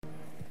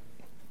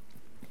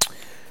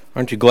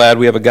Aren't you glad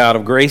we have a God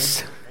of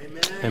grace?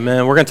 Amen.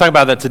 Amen. We're going to talk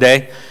about that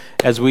today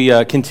as we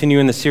continue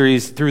in the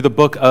series through the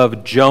book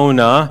of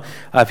Jonah.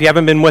 If you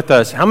haven't been with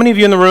us, how many of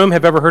you in the room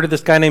have ever heard of this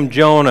guy named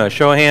Jonah?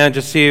 Show a hand,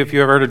 just see if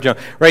you've ever heard of Jonah.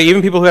 Right,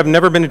 even people who have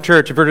never been to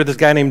church have heard of this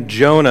guy named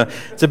Jonah.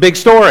 It's a big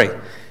story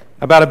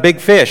about a big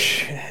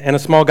fish and a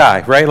small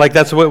guy, right? Like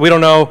that's what we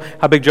don't know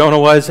how big Jonah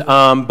was,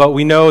 but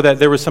we know that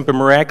there was something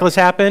miraculous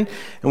happened,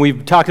 and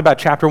we've talked about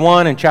chapter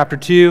 1 and chapter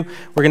 2.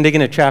 We're going to dig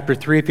into chapter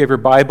 3 if you have your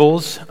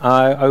Bibles.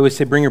 I always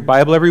say bring your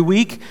Bible every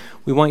week.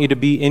 We want you to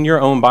be in your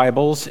own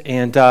Bibles,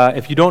 and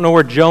if you don't know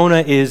where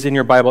Jonah is in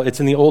your Bible, it's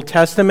in the Old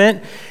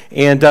Testament,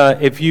 and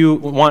if you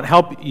want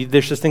help,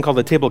 there's this thing called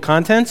the table of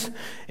contents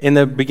in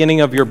the beginning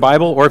of your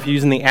Bible, or if you're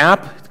using the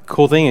app.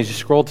 Cool thing is you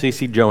scroll till you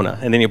see Jonah,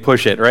 and then you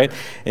push it, right?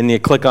 And you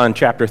click on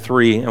chapter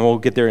 3, and we'll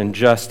get there in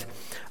just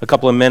a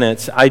couple of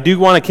minutes. I do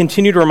want to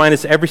continue to remind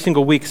us every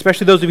single week,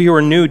 especially those of you who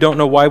are new, don't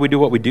know why we do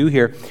what we do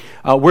here.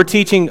 We're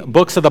teaching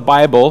books of the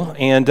Bible,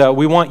 and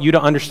we want you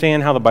to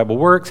understand how the Bible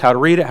works, how to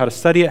read it, how to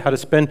study it, how to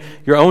spend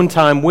your own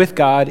time with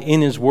God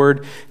in His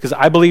Word, because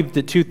I believe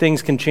that two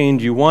things can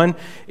change you. One,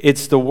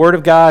 it's the Word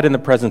of God and the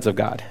presence of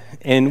God.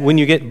 And when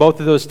you get both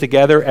of those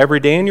together every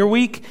day in your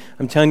week,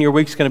 I'm telling you, your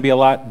week's going to be a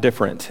lot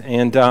different.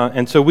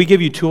 And so we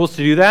give you tools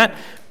to do that,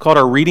 called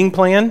our reading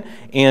plan.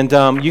 And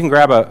you can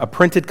grab a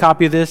printed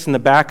copy of this in the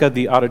back of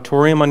the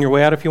auditorium on your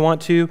way out if you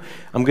want to.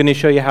 I'm going to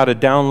show you how to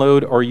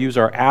download or use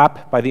our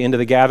app by the end of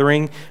the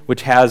gathering,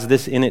 which has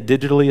this in it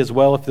digitally as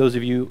well, if those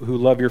of you who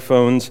love your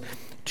phones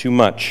too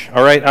much.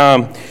 All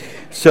right,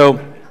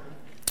 so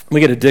we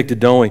get addicted,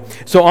 don't we?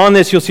 So on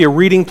this, you'll see a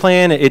reading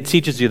plan. It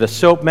teaches you the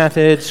SOAP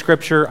method,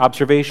 scripture,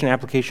 observation,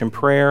 application,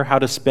 prayer, how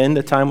to spend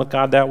the time with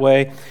God that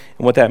way, and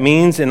what that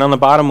means. And on the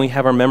bottom, we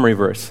have our memory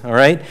verse, all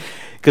right?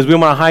 Because we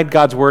want to hide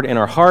God's word in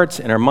our hearts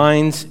and our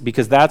minds,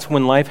 because that's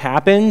when life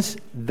happens.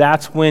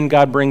 That's when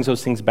God brings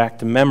those things back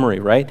to memory,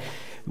 right?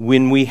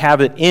 When we have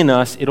it in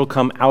us, it'll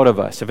come out of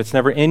us. If it's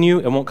never in you,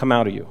 it won't come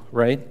out of you,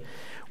 right?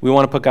 We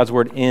want to put God's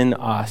word in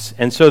us.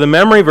 And so the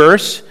memory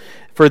verse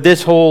for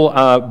this whole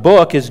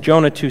book is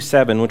Jonah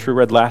 2:7, which we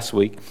read last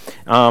week.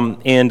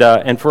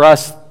 And for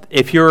us,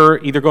 if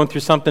you're either going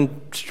through something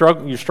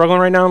you're struggling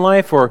right now in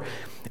life, or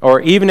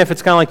even if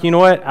it's kind of like, you know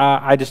what,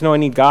 I just know I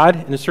need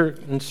God in a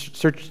certain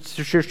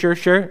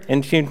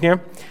and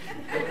here.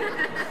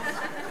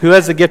 Who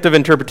has the gift of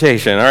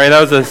interpretation? All right,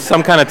 that was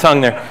some kind of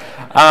tongue there.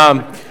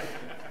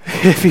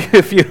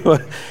 If you,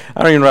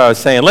 I don't even know what I was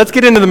saying. Let's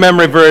get into the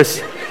memory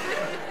verse.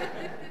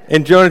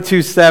 In Jonah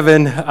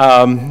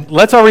 2:7,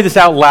 let's all read this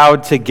out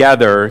loud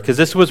together, because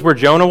this was where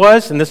Jonah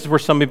was, and this is where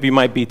some of you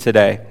might be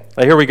today.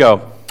 Here we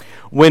go.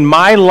 When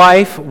my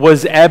life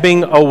was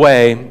ebbing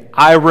away,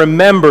 I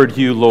remembered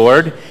you,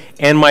 Lord,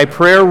 and my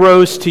prayer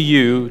rose to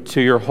you,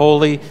 to your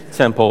holy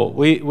temple.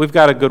 We've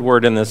got a good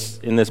word in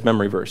this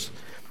memory verse.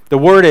 The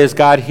word is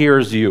God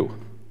hears you.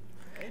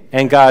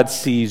 And God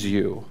sees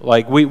you.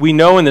 Like we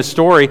know in this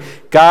story,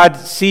 God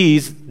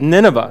sees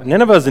Nineveh.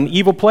 Nineveh is an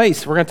evil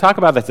place. We're going to talk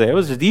about that today. It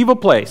was an evil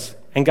place,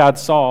 and God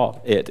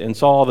saw it and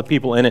saw all the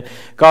people in it.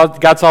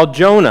 God saw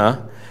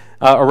Jonah,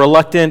 a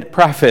reluctant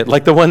prophet,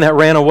 like the one that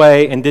ran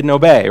away and didn't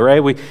obey, right?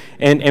 We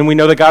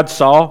know that God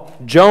saw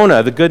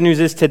Jonah. The good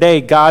news is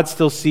today, God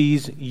still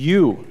sees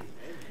you.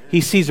 He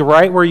sees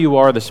right where you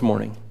are this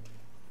morning.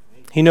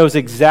 He knows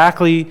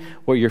exactly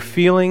what you're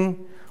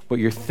feeling, what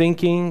you're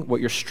thinking,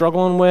 what you're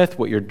struggling with,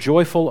 what you're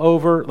joyful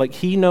over. Like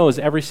He knows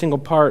every single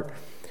part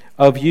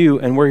of you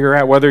and where you're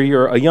at, whether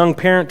you're a young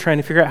parent trying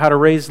to figure out how to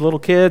raise little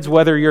kids,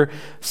 whether you're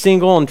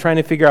single and trying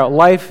to figure out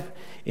life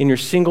in your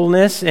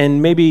singleness,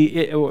 and maybe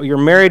you're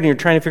married and you're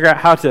trying to figure out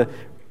how to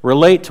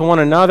relate to one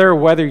another,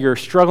 whether you're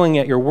struggling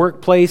at your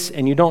workplace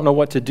and you don't know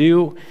what to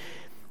do.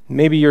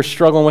 Maybe you're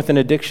struggling with an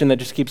addiction that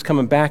just keeps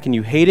coming back and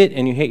you hate it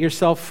and you hate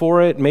yourself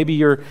for it. Maybe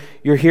you're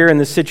here in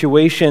this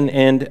situation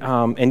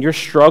and you're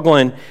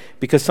struggling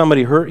because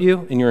somebody hurt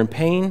you and you're in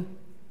pain.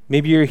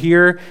 Maybe you're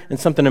here and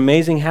something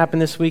amazing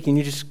happened this week and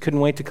you just couldn't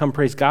wait to come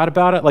praise God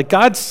about it. Like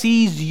God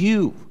sees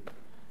you,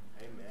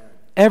 Amen.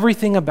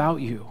 Everything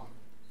about you,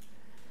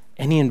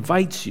 and He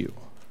invites you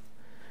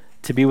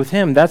to be with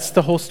Him. That's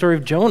the whole story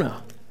of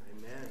Jonah,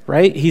 Amen.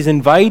 Right? He's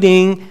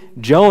inviting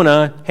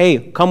Jonah, hey,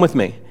 come with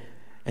me.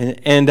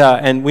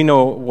 And we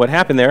know what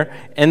happened there.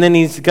 And then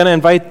He's going to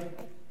invite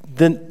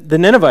the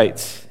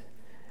Ninevites.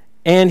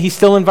 And He's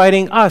still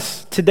inviting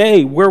us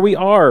today, where we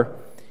are.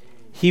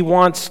 He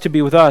wants to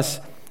be with us.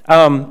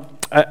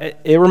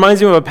 It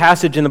reminds me of a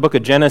passage in the book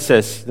of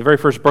Genesis, the very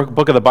first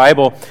book of the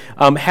Bible.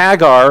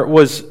 Hagar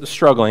was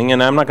struggling,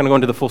 and I'm not going to go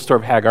into the full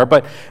story of Hagar,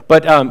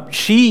 but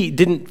she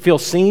didn't feel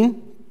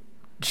seen.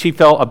 She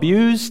felt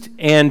abused,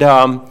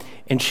 and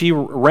she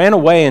ran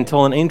away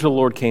until an angel of the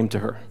Lord came to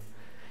her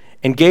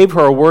and gave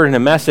her a word and a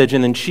message,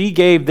 and then she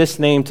gave this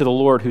name to the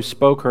Lord who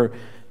spoke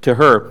to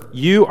her.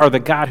 You are the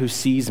God who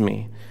sees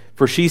me.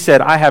 For she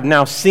said, I have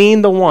now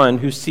seen the one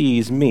who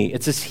sees me.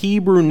 It's this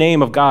Hebrew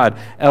name of God,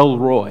 El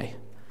Roi.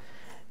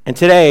 And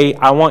today,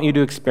 I want you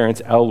to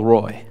experience El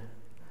Roi,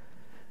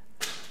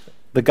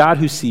 the God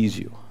who sees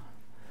you,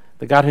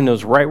 the God who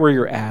knows right where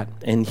you're at,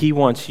 and He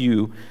wants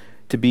you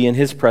to be in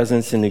his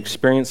presence and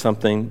experience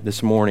something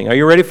this morning. Are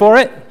you ready for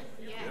it?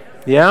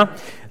 Yeah?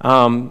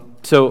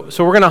 So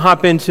we're going to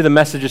hop into the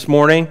message this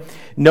morning,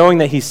 knowing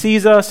that he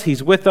sees us,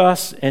 he's with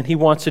us, and he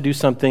wants to do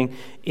something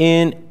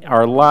in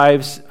our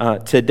lives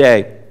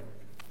today.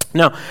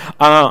 Now,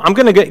 I'm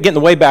going to get in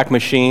the Wayback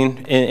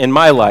Machine in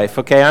my life,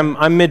 okay?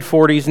 I'm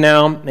mid-40s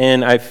now,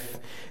 and I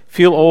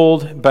feel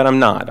old, but I'm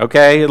not,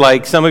 okay?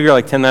 Like, some of you are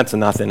like, Tim, that's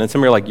nothing. And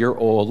some of you are like, you're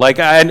old. Like,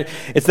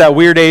 it's that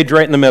weird age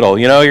right in the middle,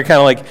 you know? You're kind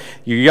of like,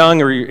 you're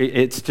young, or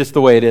it's just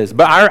the way it is.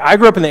 But I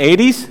grew up in the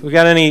 80s. We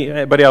got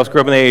anybody else grew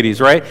up in the 80s,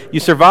 right?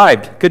 You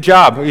survived. Good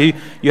job. You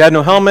had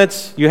no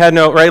helmets. You had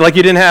no, right? Like,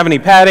 you didn't have any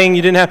padding.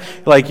 You didn't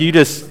have, like,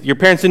 your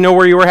parents didn't know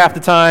where you were half the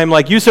time.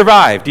 Like, you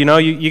survived, you know?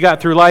 You got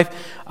through life.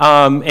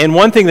 And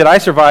one thing that I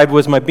survived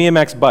was my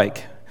BMX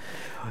bike.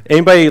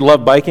 Anybody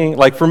love biking?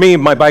 Like, for me,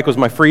 my bike was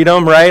my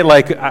freedom, right?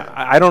 Like,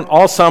 I don't,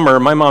 all summer,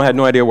 my mom had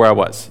no idea where I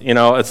was. You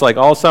know, it's like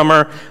all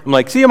summer, I'm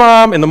like, see you,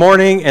 Mom, in the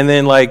morning, and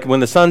then, like, when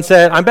the sun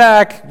set, I'm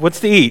back, what's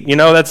to eat? You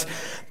know,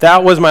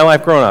 that was my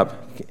life growing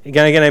up. Can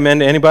I get an amen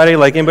to anybody?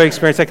 Like, anybody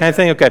experience that kind of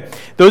thing? Okay.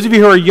 Those of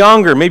you who are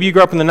younger, maybe you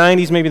grew up in the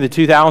 90s, maybe the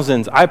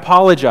 2000s, I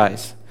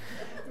apologize.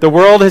 The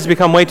world has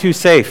become way too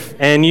safe,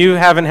 and you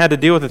haven't had to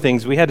deal with the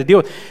things we had to deal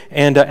with.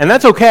 And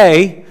that's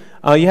okay.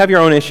 You have your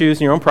own issues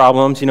and your own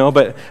problems, you know,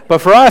 but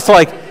for us,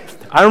 like,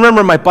 I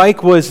remember my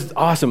bike was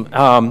awesome.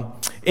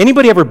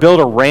 Anybody ever build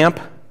a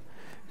ramp?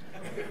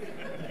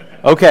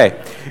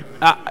 Okay.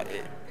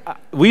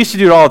 We used to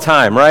do it all the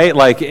time, right?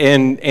 Like,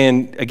 and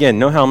again,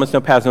 no helmets,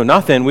 no pads, no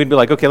nothing. We'd be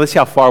like, okay, let's see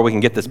how far we can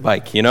get this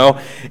bike, you know?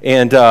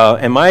 And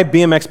my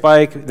BMX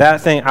bike, that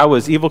thing, I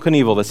was Evel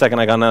Knievel the second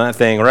I got on that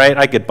thing, right?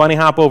 I could bunny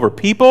hop over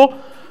people.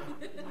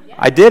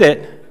 I did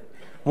it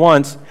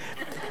once.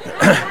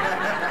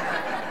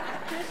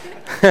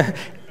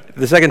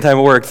 The second time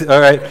it worked. All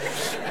right.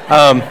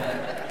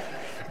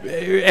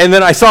 And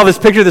then I saw this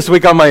picture this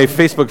week on my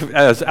Facebook.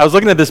 I was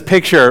looking at this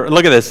picture.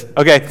 Look at this.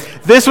 Okay.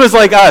 This was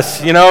like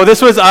us, you know.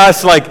 This was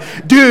us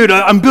like, dude,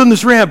 I'm building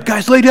this ramp.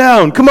 Guys, lay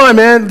down. Come on,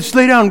 man. Just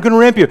lay down. I'm going to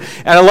ramp you.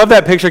 And I love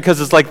that picture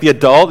because it's like the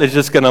adult is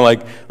just going to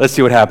like, let's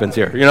see what happens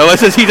here. You know,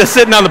 he's just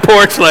sitting on the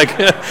porch like,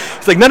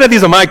 it's like, none of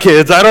these are my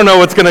kids. I don't know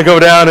what's going to go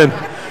down.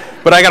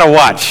 But I got to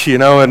watch, you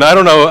know, and I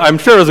don't know, I'm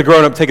sure as a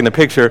grown-up taking the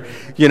picture,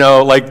 you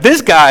know, like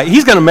this guy,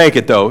 he's going to make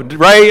it though,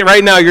 right?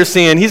 Right now you're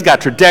seeing he's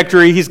got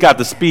trajectory, he's got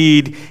the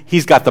speed,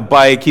 he's got the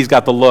bike, he's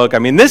got the look. I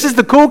mean, this is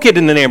the cool kid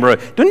in the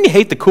neighborhood. Don't you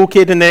hate the cool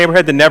kid in the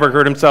neighborhood that never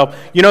hurt himself?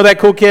 You know that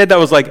cool kid that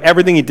was like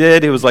everything he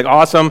did, it was like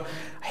awesome.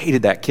 I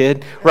hated that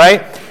kid,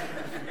 right?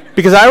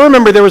 Because I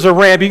remember there was a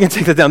ramp, you can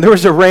take that down, there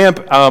was a ramp,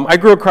 I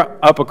grew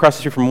up across the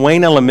street from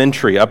Wayne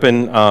Elementary, up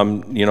in,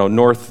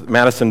 North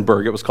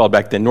Madisonburg, it was called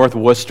back then, North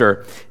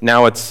Worcester,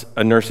 now it's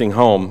a nursing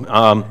home.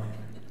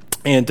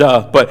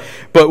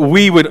 But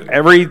we would,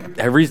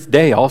 every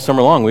day, all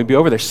summer long, we'd be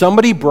over there.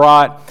 Somebody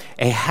brought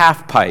a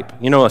half pipe,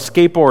 you know, a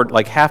skateboard,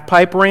 like half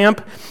pipe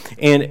ramp,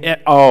 and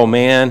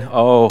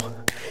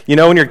you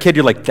know, when you're a kid,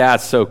 you're like,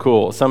 that's so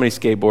cool, somebody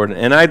skateboarding.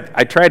 And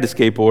I tried to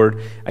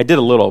skateboard, I did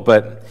a little,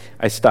 but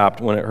I stopped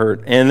when it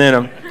hurt. And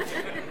then,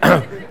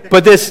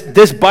 but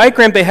this bike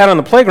ramp they had on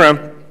the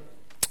playground,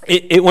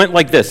 it went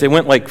like this. It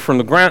went like from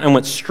the ground and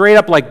went straight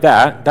up like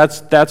that.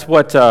 That's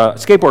what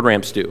skateboard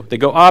ramps do. They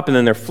go up and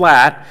then they're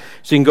flat,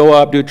 so you can go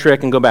up, do a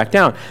trick, and go back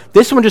down.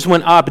 This one just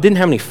went up. It didn't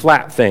have any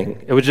flat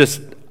thing. It was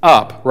just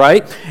up,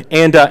 right?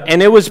 And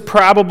it was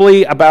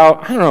probably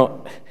about, I don't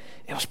know,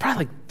 it was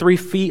probably like 3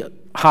 feet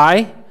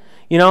high,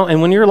 you know? And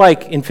when you're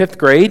like in 5th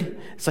grade,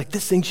 it's like,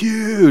 this thing's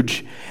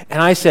huge. And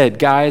I said,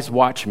 guys,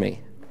 watch me.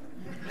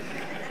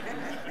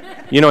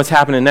 You know what's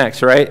happening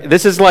next, right?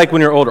 This is like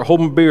when you're older,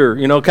 holding beer,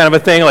 you know, kind of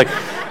a thing.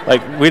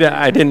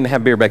 I didn't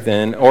have beer back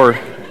then, or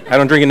I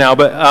don't drink it now,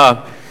 but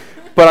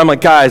I'm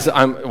like, guys,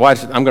 I'm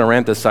going to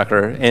ramp this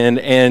sucker.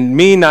 And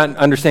me not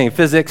understanding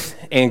physics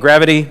and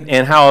gravity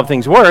and how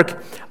things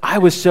work, I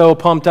was so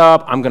pumped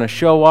up. I'm going to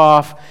show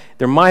off.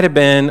 There might have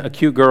been a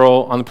cute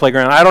girl on the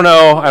playground. I don't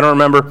know. I don't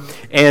remember.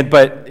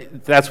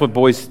 But that's what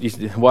boys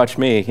used to watch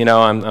me. You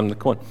know, I'm the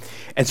cool one.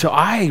 And so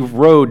I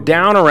rode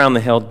down around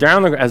the hill,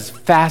 as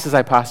fast as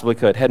I possibly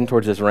could, heading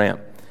towards this ramp.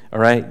 All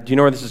right? Do you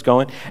know where this is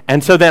going?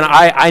 And so then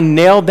I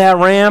nailed that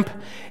ramp.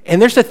 And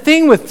there's a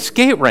thing with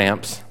skate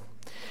ramps.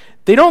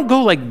 They don't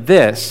go like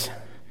this.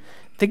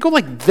 They go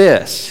like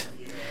this.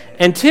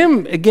 And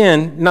Tim,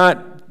 again,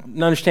 not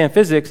understand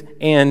physics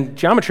and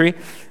geometry,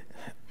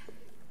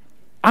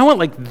 I went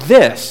like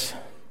this,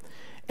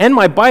 and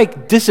my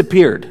bike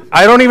disappeared.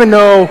 I don't even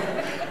know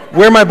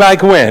where my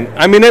bike went.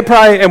 I mean, it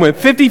went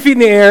 50 feet in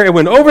the air, it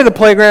went over the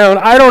playground.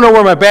 I don't know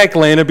where my bike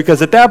landed,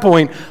 because at that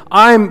point,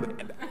 I'm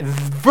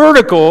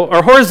vertical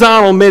or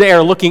horizontal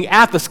midair looking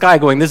at the sky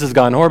going, this has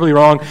gone horribly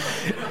wrong.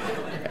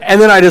 And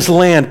then I just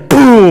land,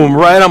 boom,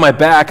 right on my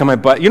back, on my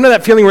butt. You know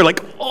that feeling where like,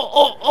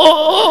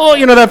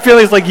 you know that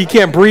feeling? It's like you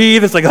can't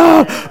breathe. It's like,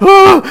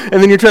 and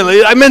then you're trying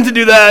to, I meant to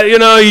do that. You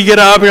know, you get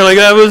up and you're like,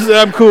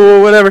 I'm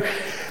cool, whatever.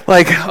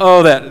 Like,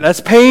 that's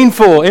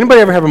painful.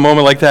 Anybody ever have a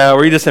moment like that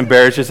where you just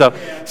embarrass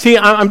yourself? See,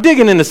 I'm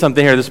digging into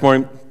something here this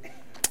morning.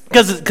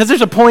 Because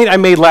there's a point I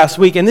made last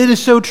week, and it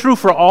is so true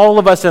for all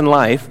of us in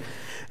life.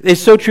 It's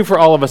so true for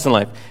all of us in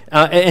life.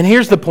 And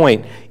here's the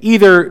point.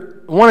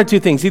 Either one of two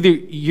things. Either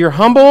you're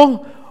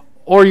humble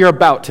or you're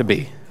about to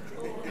be.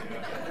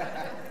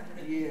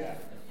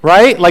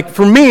 Right? Like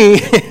for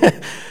me,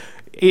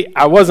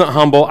 I wasn't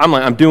humble.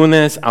 I'm doing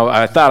this.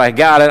 I thought I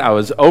got it. I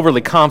was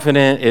overly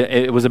confident.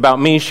 It was about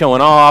me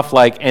showing off.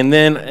 And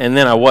then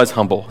I was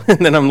humble.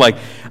 And then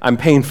I'm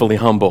painfully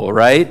humble,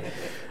 right?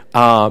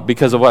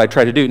 Because of what I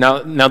tried to do.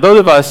 Now those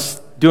of us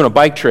doing a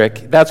bike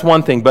trick, that's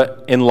one thing.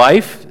 But in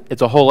life,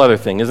 it's a whole other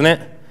thing, isn't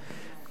it?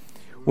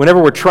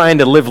 Whenever we're trying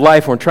to live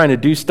life, we're trying to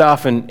do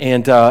stuff,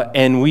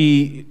 and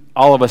we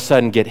all of a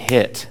sudden get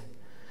hit.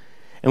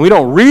 And we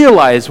don't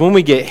realize when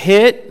we get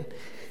hit,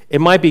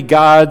 it might be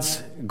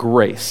God's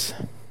grace.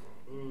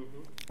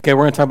 Okay,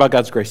 we're going to talk about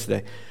God's grace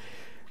today.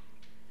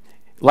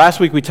 Last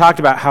week we talked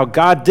about how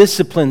God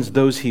disciplines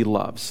those he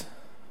loves.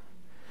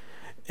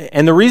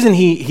 And the reason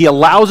he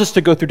allows us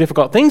to go through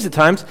difficult things at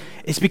times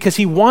is because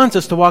he wants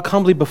us to walk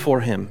humbly before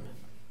him.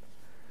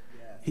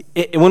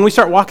 When we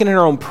start walking in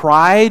our own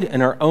pride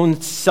and our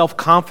own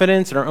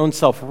self-confidence and our own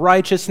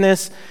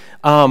self-righteousness,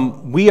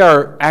 we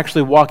are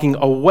actually walking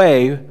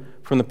away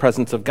from the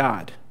presence of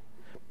God.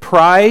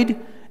 Pride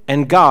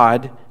and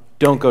God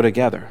don't go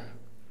together,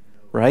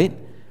 right?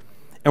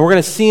 And we're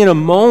going to see in a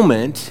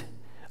moment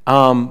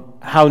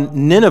how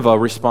Nineveh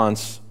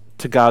responds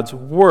to God's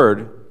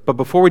word. But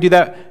before we do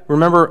that,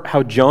 remember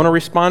how Jonah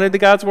responded to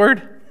God's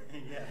word?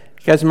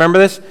 You guys remember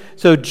this?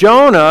 So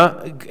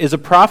Jonah is a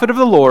prophet of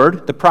the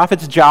Lord. The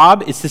prophet's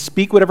job is to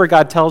speak whatever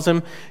God tells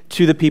him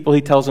to the people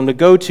he tells him to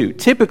go to.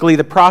 Typically,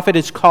 the prophet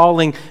is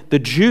calling the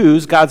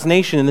Jews, God's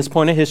nation in this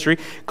point of history,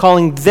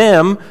 calling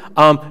them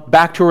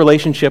back to a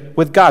relationship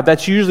with God.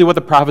 That's usually what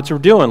the prophets are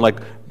doing. Like,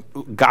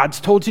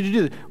 God's told you to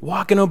do this.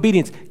 Walk in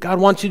obedience. God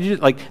wants you to do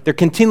it. Like, they're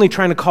continually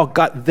trying to call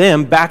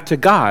them back to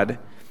God.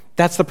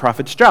 That's the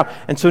prophet's job.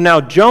 And so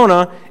now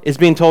Jonah is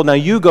being told, now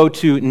you go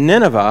to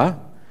Nineveh,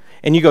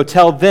 and you go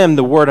tell them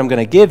the word I'm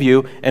going to give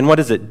you. And what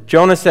is it?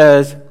 Jonah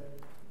says,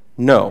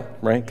 no,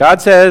 right?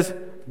 God says,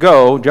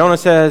 go. Jonah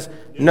says,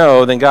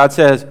 no. Then God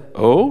says,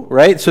 oh,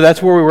 right? So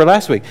that's where we were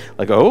last week.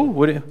 Like,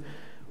 oh,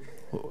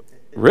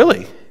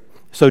 really?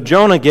 So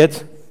Jonah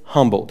gets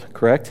humbled,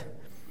 correct?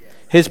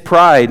 His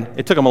pride,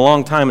 it took him a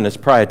long time in his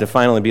pride to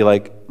finally be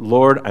like,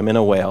 Lord, I'm in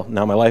a whale.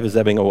 Now my life is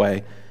ebbing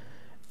away.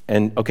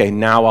 And okay,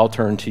 now I'll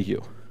turn to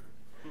you.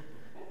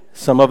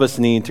 Some of us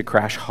need to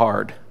crash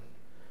hard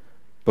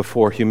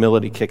before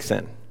humility kicks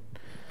in.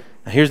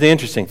 Now, here's the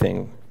interesting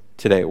thing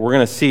today. We're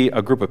going to see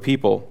a group of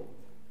people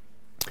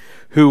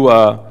who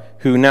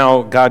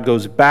now God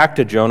goes back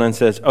to Jonah and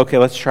says, okay,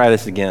 let's try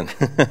this again.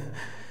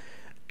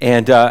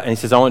 And he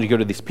says, I want you to go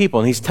to these people.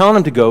 And he's telling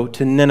them to go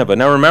to Nineveh.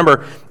 Now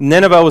remember,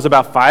 Nineveh was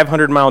about a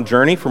 500-mile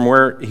journey from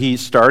where he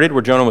started,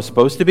 where Jonah was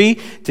supposed to be,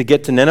 to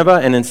get to Nineveh.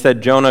 And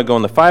instead, Jonah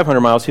going the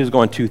 500 miles, he was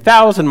going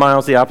 2,000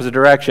 miles the opposite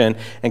direction,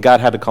 and God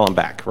had to call him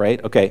back,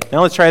 right? Okay,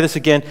 now let's try this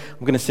again.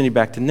 I'm going to send you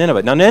back to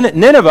Nineveh. Now,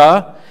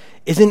 Nineveh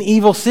is an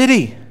evil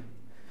city.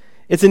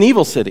 It's an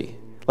evil city.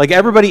 Like,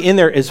 everybody in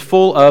there is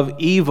full of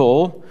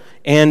evil,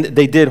 and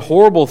they did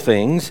horrible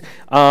things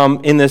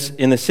in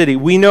the city.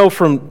 We know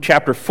from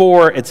chapter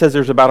 4, it says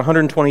there's about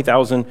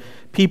 120,000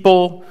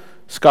 people.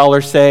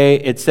 Scholars say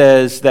it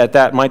says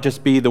that might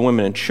just be the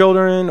women and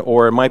children,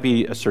 or it might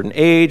be a certain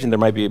age, and there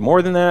might be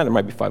more than that. There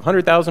might be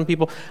 500,000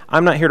 people.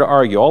 I'm not here to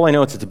argue. All I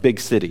know is it's a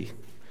big city.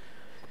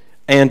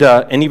 And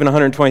even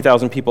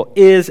 120,000 people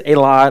is a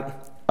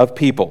lot of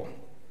people.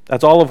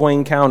 That's all of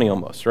Wayne County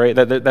almost, right?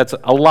 That's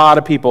a lot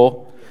of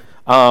people.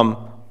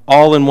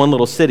 All in one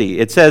little city.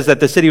 It says that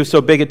the city was so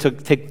big it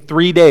take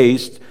 3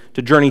 days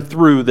to journey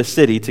through the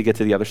city to get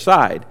to the other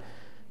side.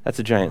 That's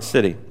a giant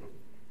city.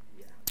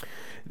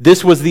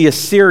 This was the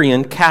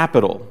Assyrian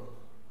capital.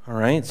 All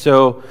right,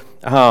 so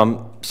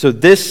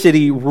this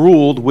city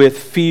ruled with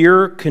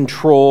fear,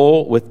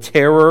 control, with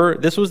terror.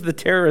 This was the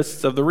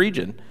terrorists of the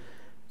region.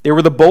 They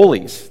were the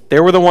bullies. They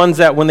were the ones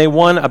that when they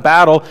won a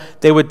battle,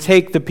 they would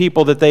take the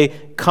people that they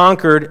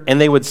conquered and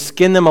they would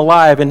skin them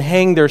alive and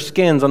hang their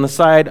skins on the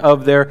side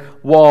of their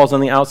walls on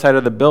the outside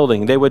of the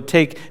building. They would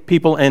take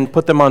people and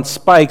put them on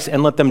spikes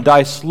and let them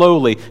die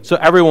slowly so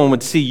everyone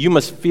would see, you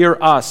must fear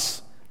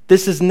us.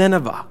 This is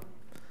Nineveh.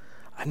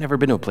 I've never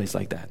been to a place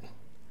like that.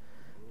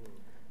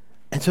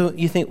 And so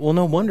you think, well,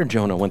 no wonder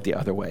Jonah went the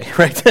other way,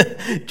 right?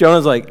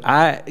 Jonah's like,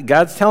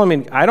 God's telling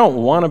me I don't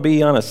want to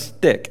be on a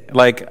stick.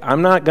 Like,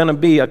 I'm not going to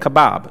be a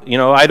kebab. You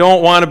know, I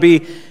don't want to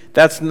be,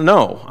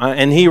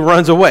 and he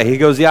runs away. He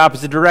goes the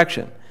opposite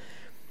direction.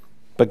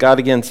 But God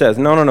again says,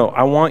 no,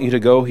 I want you to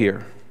go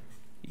here.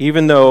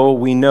 Even though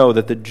we know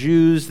that the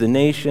Jews, the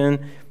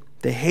nation,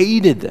 they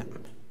hated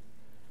them.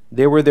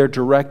 They were their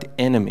direct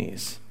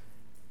enemies.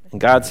 And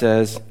God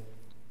says,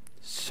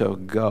 so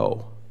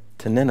go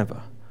to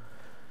Nineveh.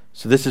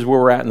 So this is where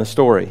we're at in the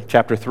story,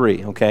 chapter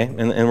 3, okay? And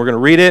we're going to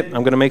read it.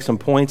 I'm going to make some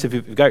points if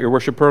you've got your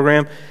worship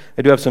program.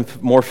 I do have some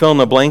more fill in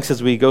the blanks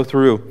as we go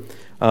through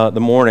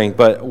the morning.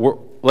 But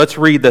let's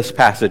read this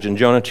passage in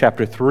Jonah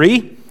chapter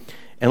 3,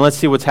 and let's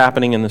see what's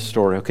happening in this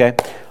story, okay?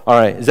 All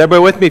right, is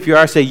everybody with me? If you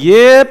are, say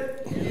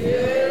yep.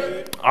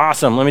 Yep.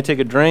 Awesome. Let me take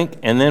a drink,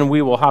 and then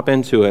we will hop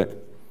into it.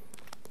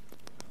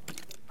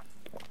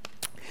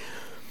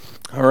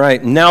 All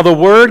right, now the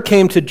word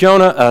came to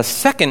Jonah a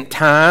second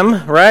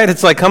time, right?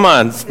 It's like, come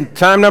on,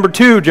 time number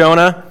 2,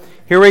 Jonah.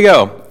 Here we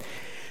go.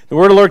 The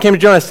word of the Lord came to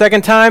Jonah a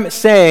second time,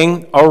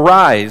 saying,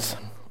 arise,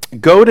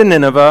 go to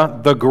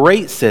Nineveh, the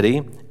great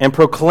city, and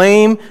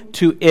proclaim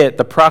to it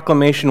the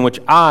proclamation which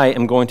I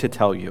am going to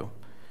tell you.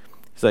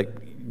 It's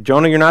like,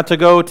 Jonah, you're not to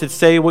go to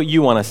say what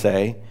you want to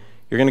say.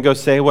 You're going to go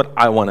say what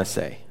I want to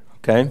say,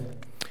 okay?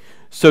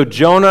 So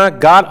Jonah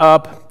got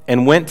up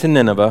and went to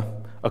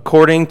Nineveh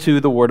according to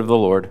the word of the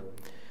Lord.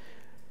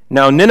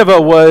 Now, Nineveh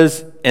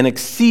was an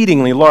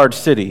exceedingly large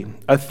city,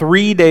 a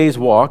 3 days'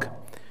 walk.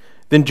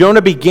 Then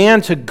Jonah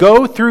began to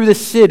go through the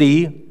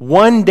city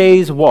 1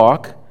 day's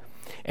walk,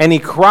 and he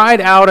cried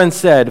out and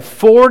said,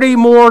 40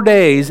 more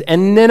days,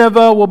 and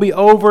Nineveh will be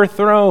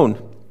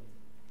overthrown.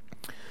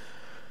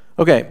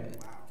 Okay,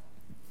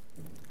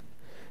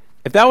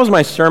 if that was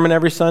my sermon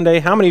every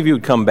Sunday, how many of you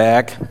would come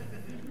back?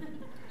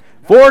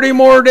 40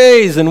 more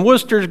days, and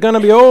Worcester's going to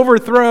be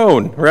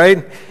overthrown,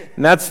 right?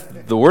 And that's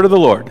the word of the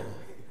Lord.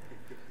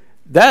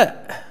 This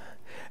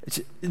is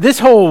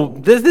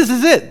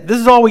it. This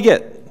is all we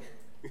get.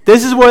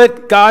 This is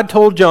what God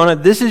told Jonah.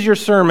 This is your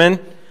sermon.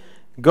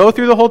 Go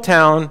through the whole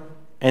town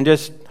and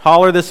just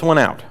holler this one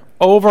out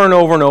over and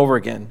over and over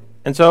again.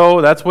 And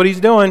so that's what he's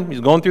doing.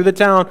 He's going through the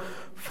town.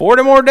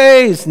 40 more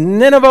days,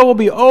 Nineveh will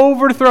be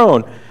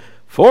overthrown.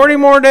 40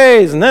 more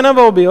days,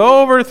 Nineveh will be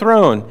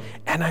overthrown.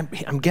 And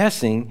I'm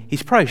guessing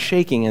he's probably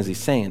shaking as he's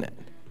saying it.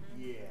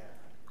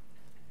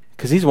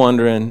 Because he's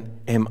wondering,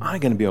 am I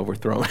going to be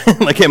overthrown?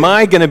 Like, am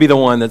I going to be the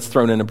one that's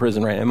thrown into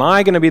prison, right? Am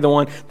I going to be the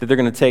one that they're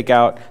going to take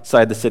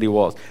outside the city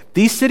walls?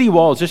 These city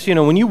walls, just so you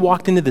know, when you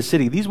walked into the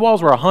city, these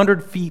walls were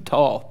 100 feet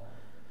tall.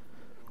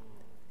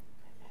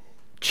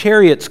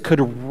 Chariots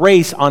could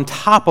race on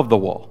top of the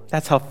wall.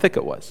 That's how thick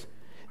it was.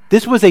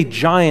 This was a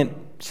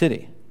giant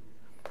city.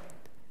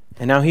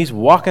 And now he's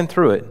walking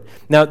through it.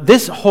 Now,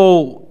 this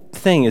whole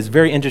thing is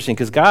very interesting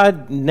because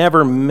God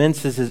never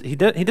minces he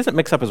doesn't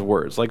mix up his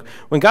words. Like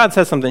when God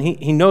says something,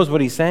 he knows what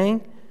he's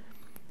saying.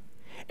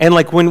 And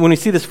like when we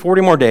see this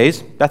 40 more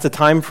days, that's a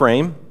time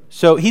frame.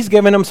 So he's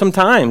giving them some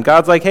time.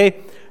 God's like,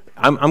 hey,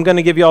 I'm going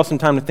to give you all some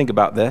time to think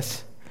about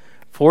this.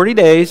 40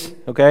 days,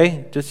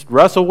 okay? Just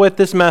wrestle with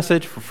this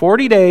message for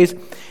 40 days,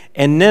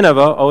 and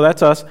Nineveh, oh,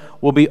 that's us,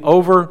 will be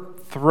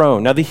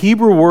overthrown. Now, the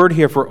Hebrew word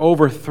here for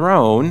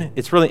overthrown,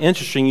 it's really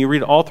interesting. You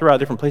read it all throughout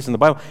different places in the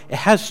Bible. It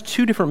has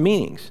 2 different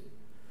meanings.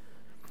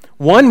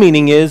 One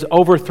meaning is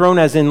overthrown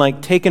as in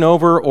like taken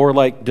over or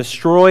like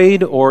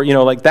destroyed or,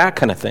 like that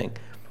kind of thing.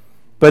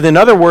 But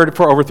another word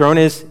for overthrown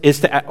is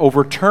to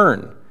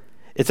overturn.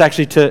 It's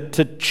actually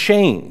to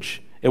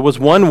change. It was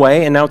one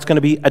way, and now it's going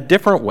to be a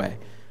different way.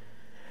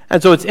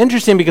 And so it's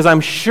interesting because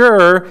I'm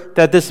sure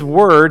that this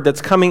word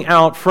that's coming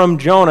out from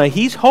Jonah,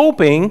 he's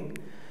hoping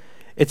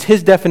it's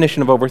his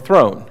definition of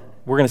overthrown.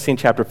 We're going to see in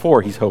chapter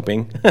 4, he's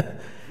hoping. And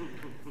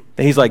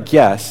he's like,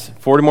 yes,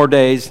 40 more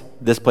days,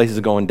 this place is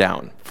going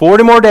down.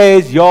 40 more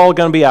days, y'all are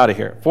going to be out of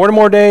here. 40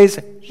 more days,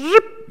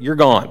 you're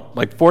gone.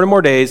 Like 40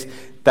 more days,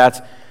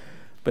 but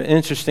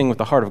interesting with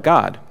the heart of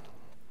God.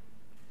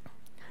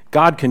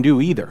 God can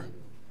do either.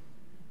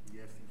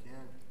 Yes, he can.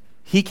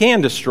 He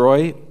can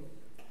destroy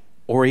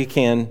or he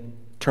can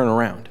turn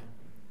around.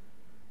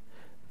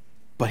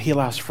 But he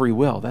allows free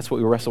will. That's what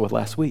we wrestled with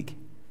last week.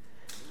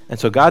 And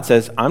so God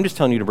says, I'm just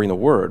telling you to bring the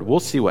word. We'll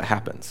see what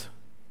happens.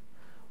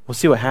 We'll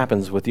see what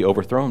happens with the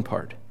overthrown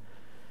part.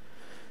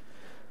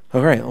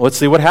 All right, let's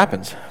see what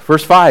happens.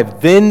 Verse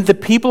 5, then the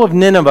people of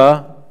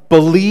Nineveh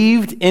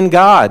believed in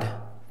God,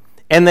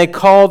 and they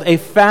called a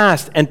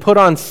fast and put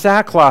on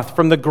sackcloth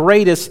from the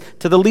greatest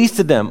to the least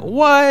of them.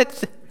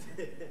 What?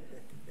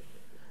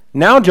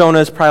 Now Jonah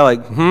is probably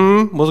like,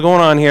 what's going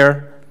on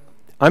here?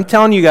 I'm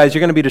telling you guys, you're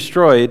going to be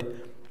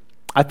destroyed.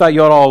 I thought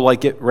you ought all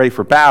get ready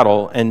for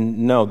battle.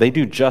 And no, they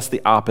do just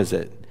the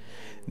opposite.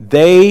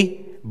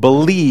 They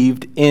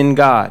believed in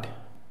God.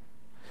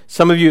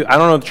 Some of you, I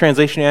don't know the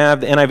translation you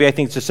have. The NIV, I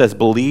think, it just says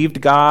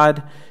believed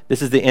God.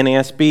 This is the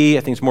NASB.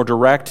 I think it's more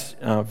direct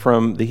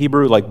from the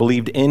Hebrew, like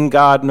believed in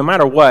God. No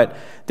matter what,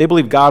 they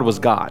believed God was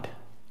God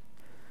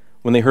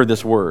when they heard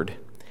this word.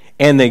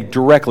 And they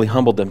directly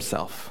humbled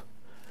themselves.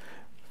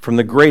 From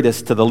the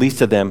greatest to the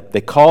least of them, they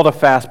called a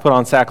fast, put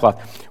on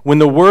sackcloth. When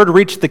the word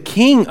reached the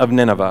king of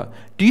Nineveh,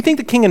 do you think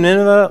the king of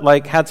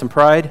Nineveh had some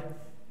pride?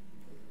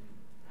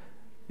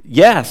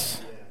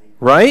 Yes,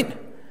 right?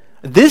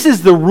 This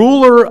is the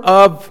ruler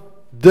of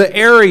the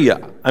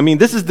area. I mean,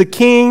 this is the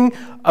king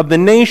of the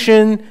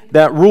nation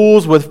that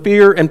rules with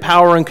fear and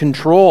power and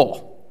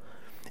control.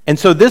 And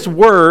so this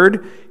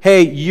word,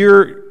 hey,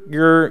 your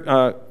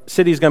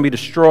city is going to be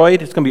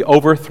destroyed. It's going to be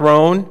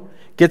overthrown.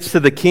 Gets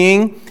to the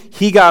king.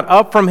 He got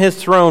up from his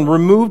throne,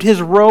 removed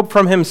his robe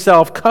from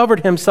himself, covered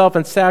himself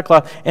in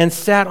sackcloth, and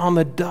sat on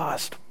the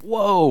dust.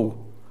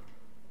 Whoa.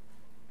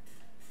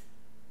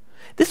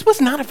 This was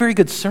not a very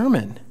good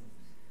sermon.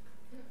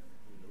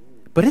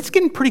 But it's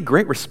getting pretty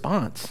great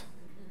response.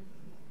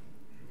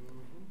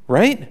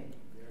 right?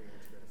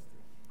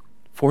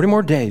 40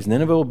 more days,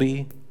 Nineveh will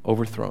be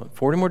overthrown.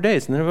 40 more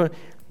days, Nineveh.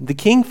 The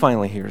king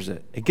finally hears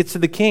it. It gets to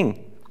the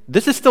king.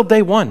 This is still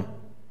day one.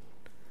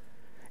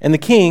 And the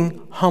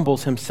king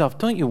humbles himself.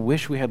 Don't you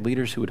wish we had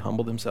leaders who would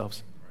humble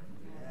themselves?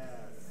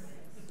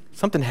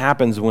 Something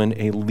happens when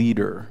a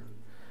leader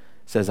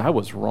says, I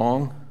was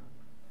wrong.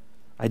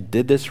 I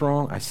did this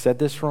wrong. I said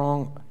this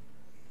wrong.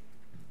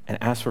 And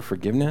asks for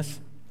forgiveness.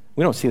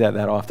 We don't see that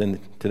often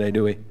today,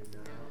 do we?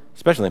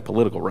 Especially in the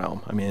political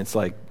realm. I mean, it's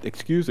like,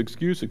 excuse.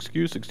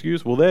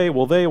 Will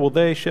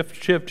they,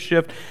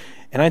 shift.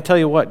 And I tell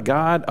you what,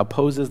 God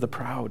opposes the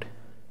proud.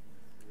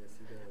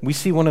 We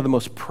see one of the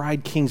most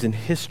pride kings in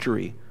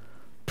history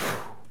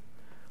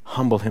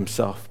humble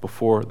himself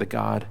before the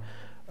God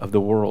of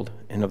the world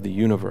and of the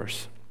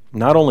universe.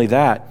 Not only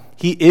that,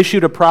 he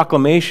issued a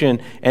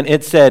proclamation, and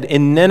it said,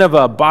 in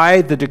Nineveh,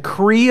 by the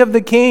decree of the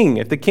king,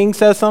 if the king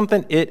says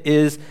something, it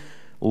is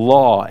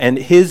law. And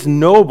his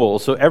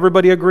nobles, so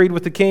everybody agreed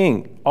with the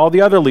king, all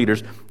the other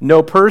leaders,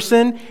 no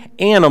person,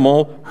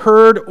 animal,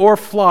 herd, or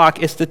flock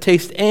is to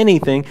taste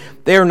anything.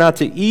 They are not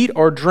to eat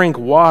or drink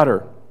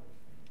water.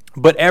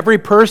 But every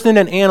person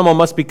and animal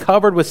must be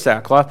covered with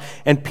sackcloth,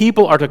 and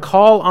people are to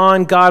call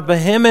on God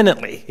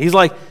vehemently. He's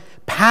like,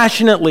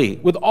 passionately,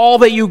 with all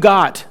that you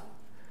got.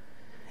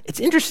 It's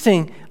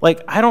interesting,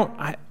 like,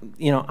 I'm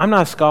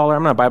not a scholar,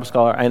 I'm not a Bible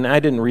scholar, and I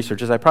didn't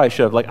research this, I probably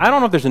should have. Like, I don't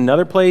know if there's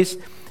another place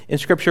in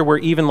Scripture where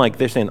even, like,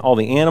 they're saying all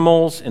the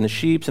animals and the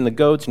sheep and the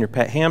goats and your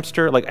pet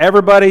hamster, like,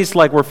 everybody's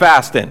like, we're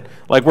fasting,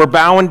 like, we're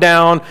bowing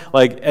down,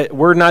 like,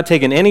 we're not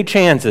taking any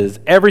chances.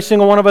 Every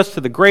single one of us,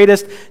 to the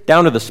greatest,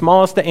 down to the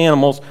smallest of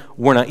animals,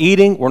 we're not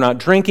eating, we're not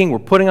drinking, we're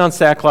putting on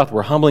sackcloth,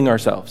 we're humbling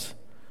ourselves.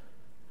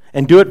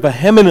 And do it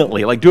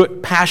vehemently, like, do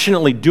it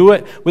passionately, do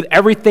it with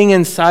everything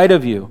inside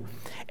of you.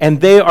 And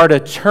they are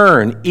to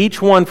turn,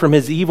 each one from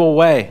his evil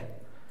way,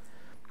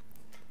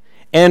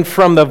 and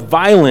from the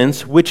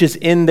violence which is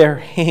in their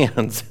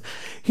hands.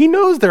 He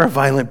knows they're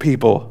violent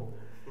people.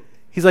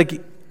 He's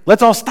like,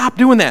 let's all stop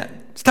doing that.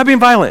 Stop being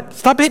violent.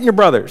 Stop hitting your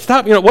brother.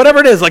 Stop, whatever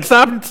it is, like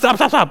stop.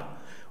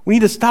 We need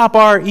to stop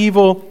our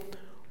evil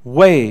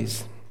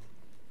ways.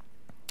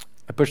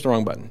 I pushed the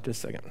wrong button.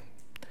 Just a second.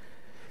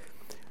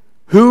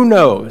 Who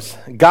knows?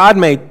 God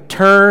may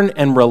turn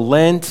and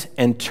relent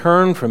and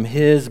turn from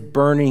his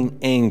burning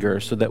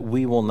anger so that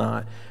we will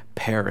not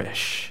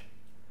perish.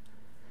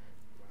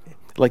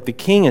 Like the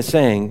king is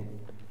saying,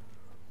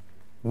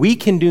 we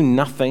can do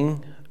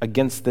nothing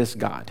against this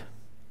God.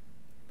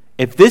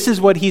 If this is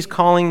what he's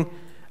calling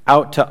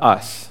out to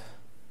us,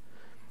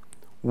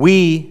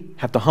 we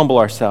have to humble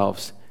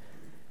ourselves.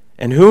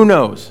 And who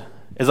knows?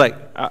 It's like,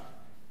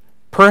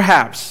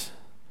 perhaps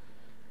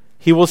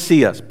he will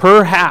see us.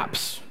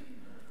 Perhaps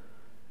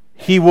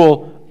he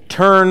will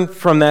turn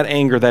from that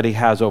anger that he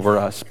has over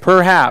us.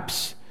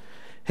 Perhaps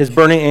his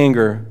burning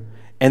anger,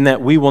 and that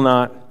we will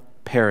not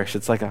perish.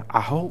 It's like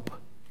a hope.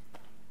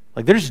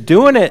 Like they're just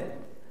doing it,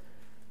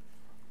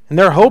 and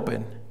they're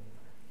hoping.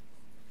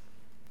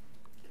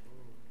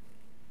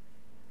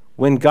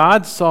 When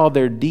God saw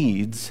their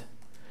deeds,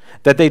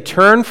 that they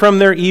turned from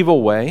their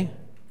evil way,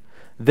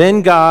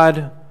 then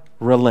God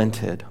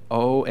relented.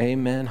 Oh,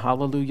 amen.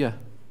 Hallelujah.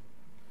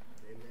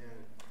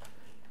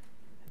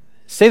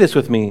 Say this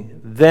with me.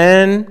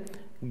 Then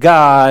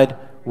God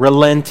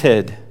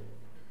relented.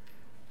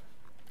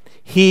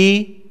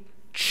 He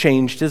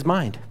changed his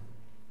mind.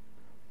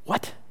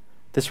 What?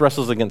 This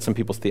wrestles against some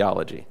people's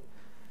theology,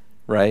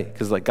 right?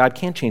 Because like God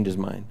can't change his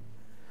mind.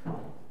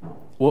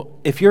 Well,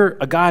 if you're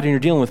a God and you're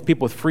dealing with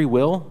people with free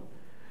will,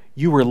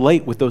 you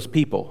relate with those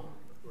people.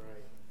 Right.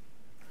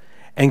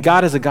 And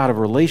God is a God of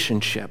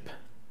relationship.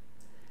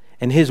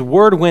 And his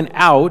word went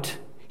out.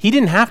 He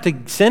didn't have to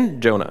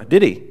send Jonah,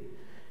 did he?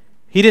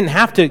 He didn't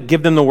have to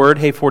give them the word,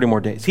 hey, 40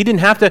 more days. He didn't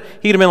have to,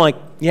 he could have been like,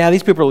 yeah,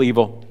 these people are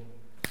evil.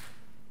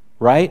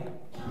 Right?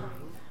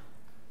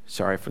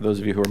 Sorry, for those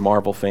of you who are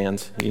Marvel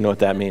fans, you know what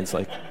that means.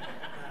 Like,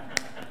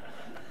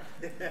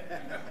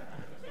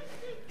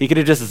 he could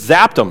have just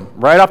zapped them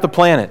right off the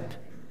planet.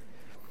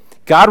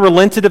 God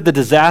relented of the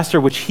disaster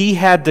which he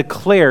had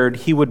declared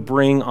he would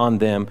bring on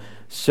them,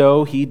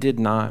 so he did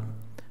not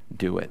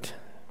do it.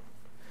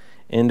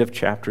 End of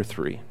chapter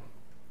 3.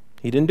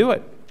 He didn't do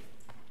it.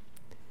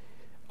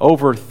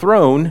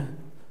 Overthrown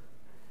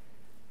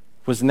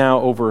was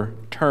now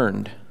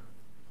overturned.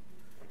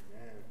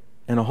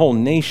 And a whole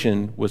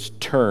nation was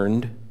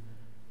turned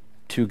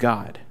to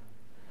God.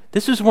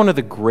 This is one of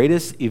the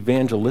greatest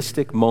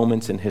evangelistic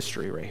moments in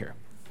history right here.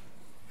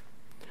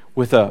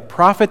 With a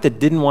prophet that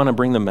didn't want to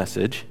bring the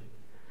message,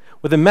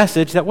 with a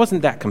message that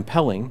wasn't that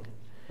compelling,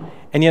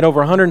 and yet over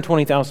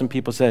 120,000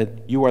 people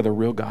said, you are the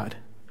real God,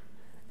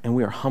 and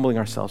we are humbling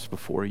ourselves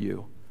before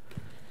you.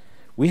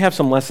 We have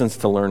some lessons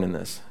to learn in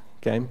this.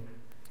 Okay?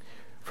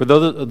 For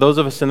those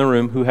of us in the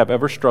room who have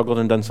ever struggled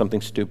and done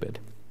something stupid,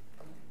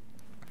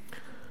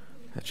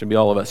 that should be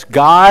all of us.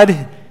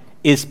 God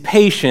is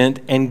patient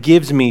and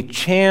gives me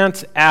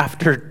chance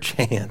after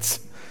chance.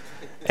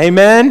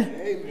 Amen?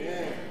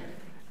 Amen.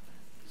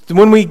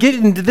 When we get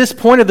into this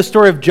point of the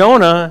story of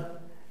Jonah,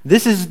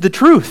 This is the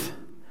truth.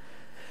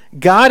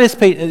 God is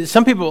patient.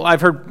 Some people,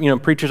 I've heard,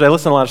 preachers, I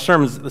listen to a lot of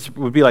sermons, this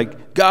would be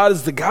like, God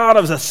is the God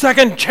of the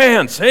second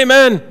chance.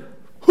 Amen.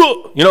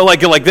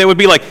 Like they would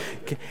be like,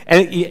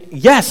 and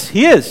yes,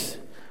 he is.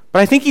 But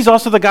I think he's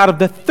also the God of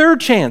the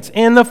third chance,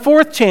 and the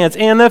fourth chance,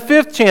 and the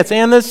fifth chance,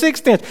 and the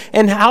sixth chance.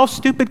 And how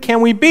stupid can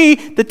we be?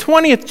 The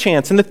 20th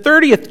chance, and the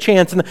 30th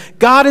chance. And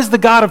God is the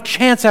God of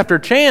chance after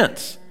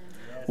chance.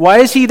 Why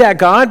is he that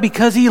God?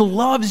 Because he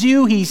loves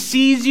you, he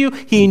sees you,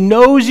 he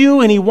knows you,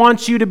 and he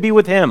wants you to be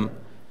with him.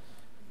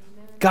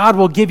 God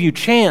will give you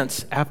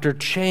chance after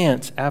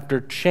chance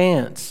after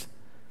chance.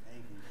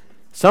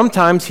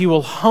 Sometimes he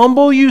will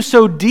humble you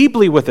so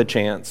deeply with a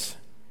chance.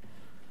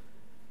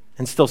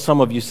 And still some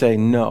of you say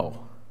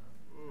no.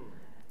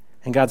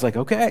 And God's like,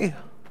 okay,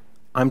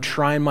 I'm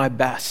trying my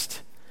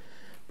best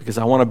because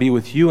I want to be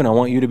with you and I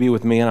want you to be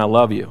with me and I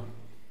love you.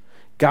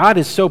 God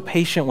is so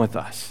patient with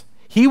us.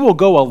 He will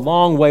go a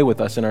long way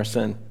with us in our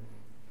sin.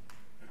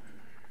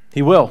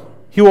 He will.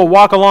 He will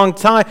walk a long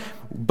time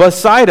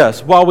beside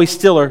us while we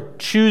still are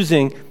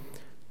choosing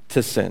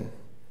to sin.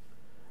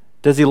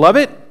 Does he love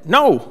it?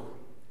 No.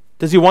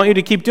 Does he want you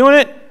to keep doing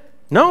it?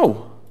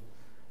 No.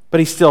 But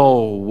he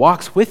still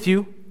walks with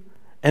you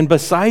and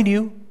beside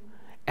you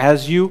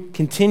as you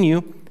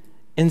continue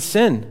in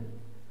sin.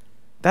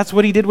 That's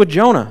what he did with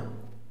Jonah.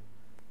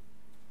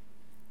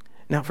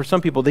 Now, for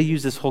some people, they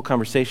use this whole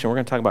conversation. We're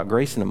going to talk about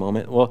grace in a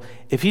moment. Well,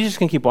 if he's just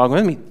going to keep walking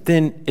with me,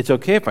 then it's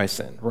okay if I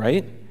sin,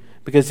 right?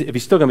 Because if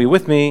he's still going to be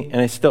with me,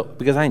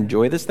 because I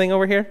enjoy this thing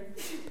over here.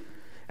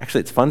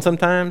 Actually, it's fun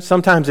sometimes.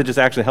 Sometimes it just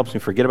actually helps me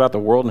forget about the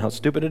world and how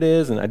stupid it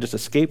is, and I just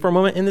escape for a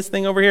moment in this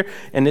thing over here,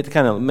 and it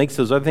kind of makes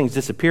those other things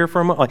disappear for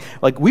a moment.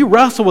 Like we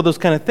wrestle with those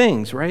kind of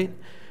things, right?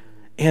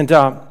 And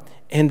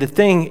the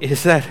thing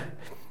is that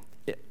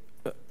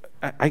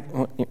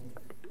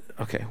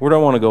okay, where do I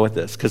want to go with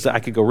this? Because I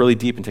could go really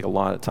deep and take a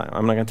lot of time.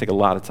 I'm not going to take a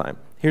lot of time.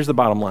 Here's the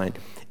bottom line.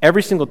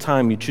 Every single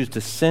time you choose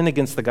to sin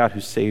against the God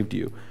who saved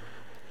you,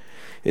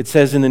 it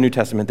says in the New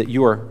Testament that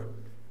you are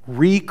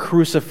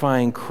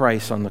re-crucifying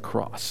Christ on the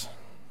cross.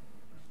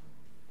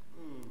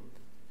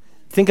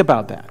 Think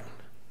about that.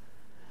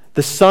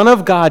 The Son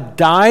of God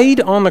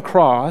died on the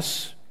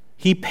cross.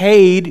 He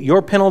paid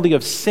your penalty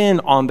of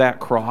sin on that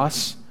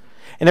cross.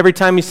 And every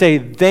time you say,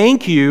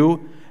 thank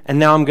you, and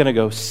now I'm going to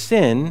go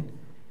sin,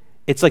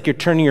 it's like you're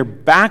turning your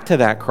back to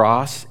that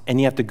cross, and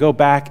you have to go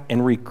back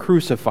and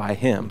re-crucify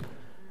him.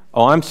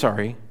 Oh, I'm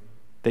sorry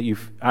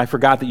I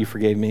forgot that you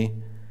forgave me.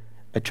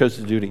 I chose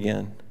to do it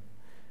again.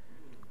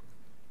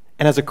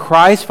 And as a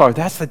Christ follower,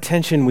 that's the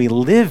tension we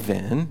live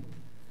in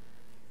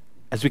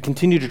as we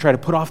continue to try to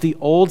put off the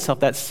old self,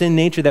 that sin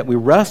nature that we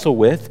wrestle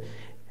with,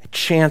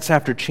 chance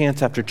after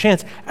chance after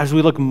chance, as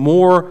we look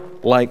more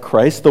like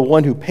Christ, the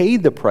one who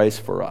paid the price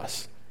for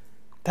us.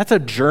 That's a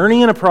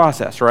journey and a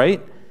process,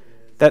 right?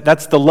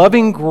 That's the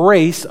loving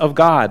grace of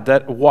God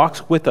that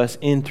walks with us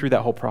in through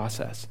that whole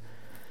process.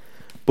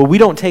 But we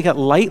don't take it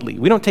lightly.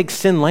 We don't take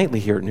sin lightly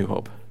here at New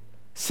Hope.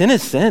 Sin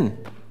is sin.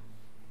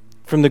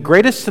 From the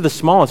greatest to the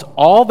smallest,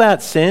 all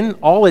that sin,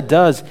 all it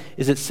does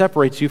is it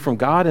separates you from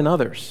God and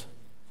others.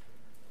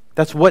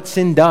 That's what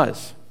sin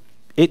does.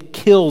 It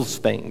kills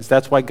things.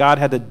 That's why God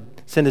had to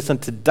send his son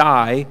to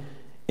die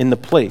in the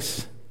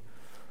place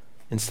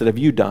instead of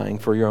you dying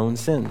for your own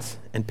sins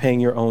and paying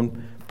your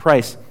own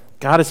price.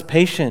 God is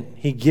patient.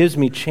 He gives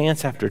me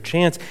chance after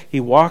chance. He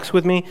walks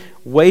with me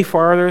way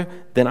farther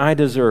than I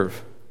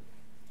deserve.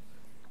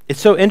 It's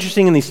so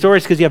interesting in these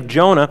stories because you have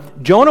Jonah.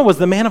 Jonah was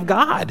the man of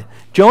God.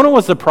 Jonah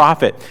was the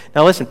prophet.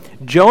 Now listen,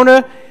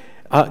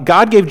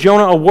 God gave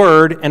Jonah a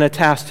word and a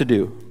task to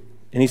do.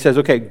 And he says,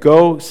 okay,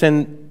 go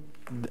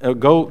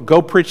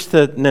preach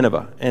to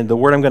Nineveh and the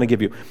word I'm going to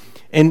give you.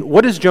 And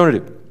what does Jonah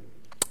do?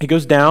 He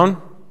goes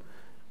down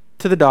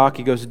to the dock.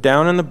 He goes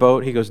down in the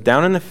boat. He goes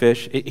down in the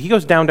fish. He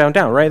goes down, down,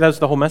 down, right? That was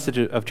the whole message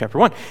of chapter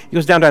 1. He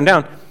goes down, down,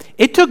 down.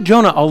 It took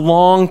Jonah a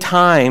long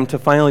time to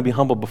finally be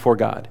humbled before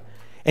God.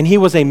 And he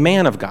was a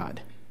man of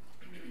God.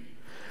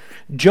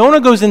 Jonah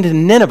goes into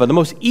Nineveh, the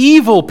most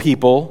evil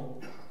people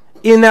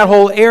in that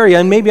whole area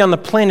and maybe on the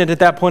planet at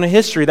that point in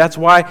history. That's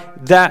why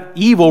that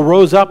evil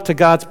rose up to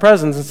God's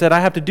presence and said,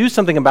 I have to do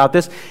something about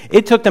this.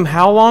 It took them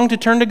how long to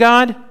turn to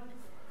God?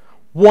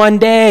 1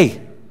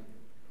 day.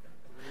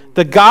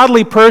 The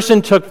godly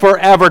person took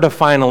forever to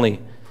finally.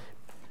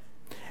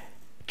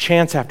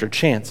 Chance after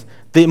chance.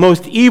 The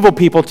most evil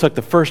people took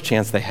the first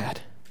chance they had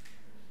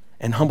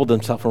and humbled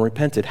themselves and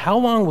repented. How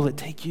long will it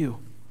take you?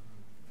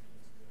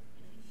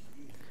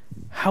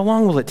 How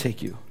long will it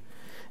take you?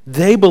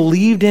 They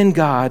believed in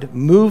God,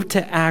 moved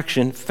to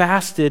action,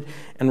 fasted,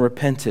 and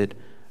repented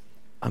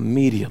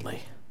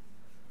immediately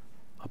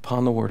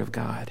upon the word of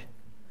God.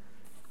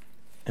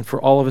 And for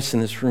all of us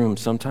in this room,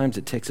 sometimes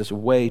it takes us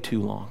way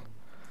too long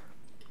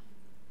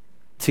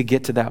to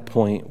get to that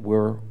point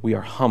where we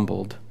are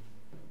humbled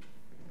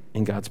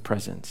in God's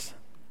presence.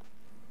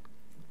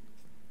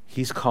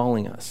 He's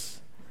calling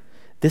us.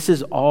 This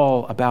is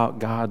all about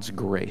God's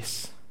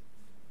grace.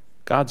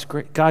 God's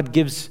grace.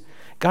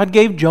 God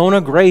gave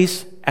Jonah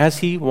grace as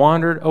he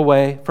wandered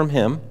away from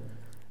him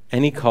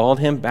and he called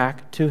him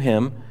back to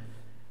him.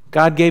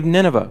 God gave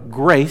Nineveh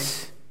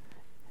grace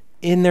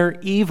in their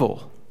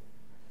evil.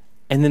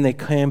 And then they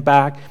came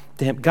back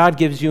to him. God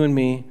gives you and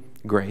me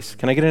grace.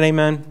 Can I get an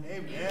amen?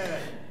 Amen.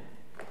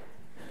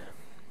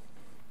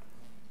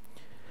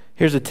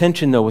 Here's a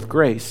tension, though, with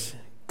grace.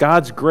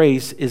 God's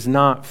grace is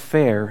not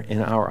fair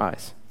in our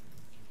eyes.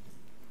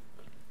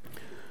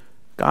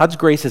 God's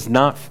grace is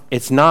not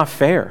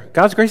fair.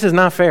 God's grace is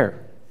not fair.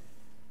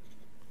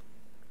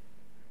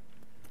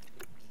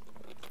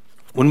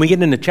 When we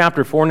get into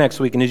chapter 4 next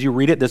week, and as you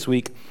read it this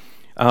week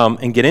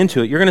and get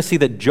into it, you're going to see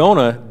that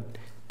Jonah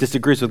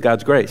disagrees with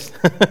God's grace.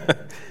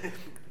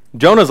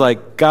 Jonah's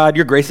like, God,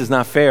 your grace is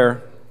not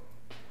fair.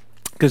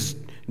 Because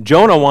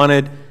Jonah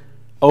wanted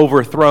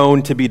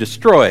overthrown to be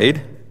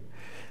destroyed.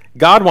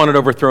 God wanted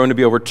overthrown to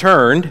be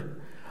overturned.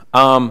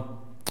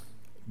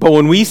 But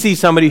when we see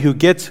somebody who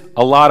gets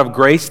a lot of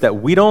grace that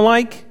we don't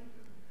like,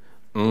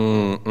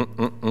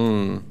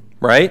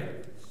 right?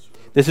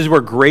 This is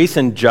where grace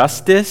and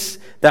justice,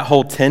 that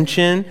whole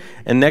tension.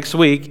 And next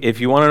week, if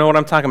you want to know what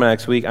I'm talking about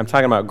next week, I'm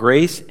talking about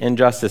grace and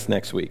justice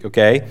next week,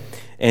 okay?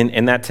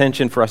 And that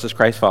tension for us as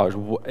Christ followers.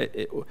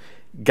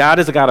 God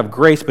is a God of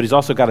grace, but he's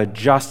also a God of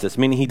justice,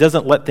 meaning he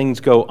doesn't let things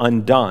go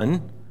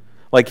undone.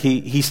 Like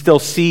he still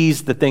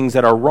sees the things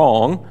that are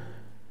wrong,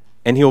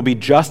 and he will be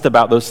just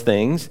about those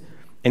things.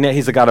 And yet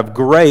he's a God of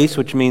grace,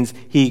 which means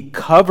he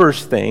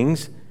covers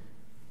things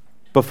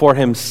before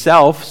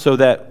himself so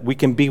that we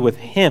can be with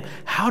him.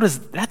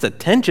 That's a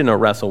tension to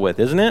wrestle with,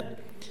 isn't it?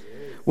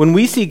 When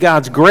we see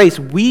God's grace,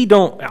 we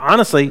don't,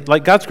 honestly,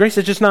 like God's grace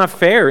is just not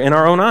fair in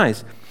our own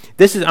eyes.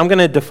 I'm going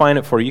to define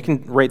it for you. You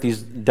can write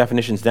these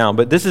definitions down,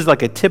 but this is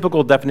like a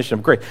typical definition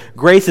of grace.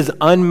 Grace is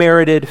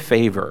unmerited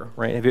favor,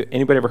 right?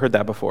 Anybody ever heard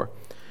that before?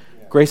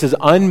 Yeah. Grace is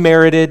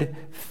unmerited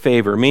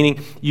favor,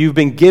 meaning you've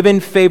been given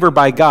favor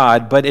by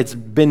God, but it's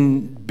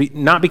been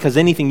not because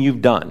anything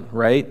you've done,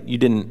 right? You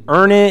didn't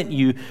earn it,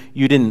 you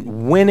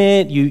didn't win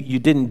it, you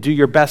didn't do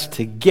your best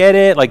to get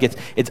it. Like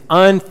it's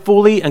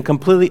fully and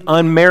completely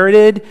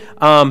unmerited,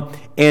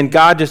 and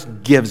God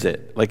just gives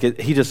it. Like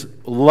he just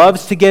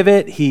loves to give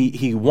it.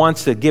 He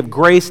wants to give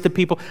grace to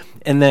people,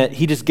 and that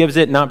he just gives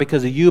it not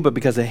because of you, but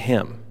because of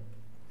him.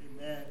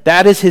 Amen.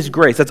 That is his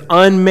grace. That's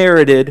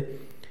unmerited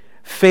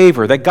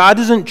favor, that God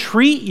doesn't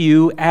treat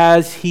you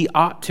as he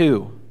ought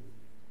to,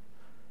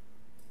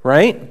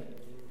 right?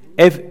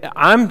 If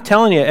I'm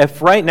telling you,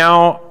 if right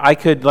now I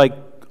could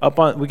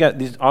we got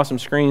these awesome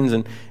screens,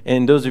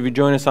 and those of you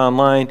join us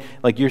online,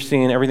 like you're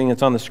seeing everything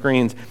that's on the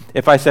screens.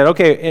 If I said,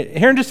 okay,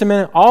 here in just a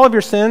minute, all of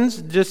your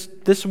sins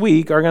just this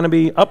week are going to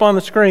be up on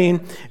the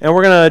screen, and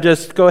we're going to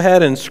just go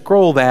ahead and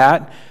scroll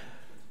that.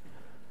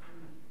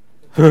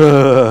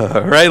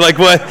 Right? Like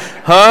what?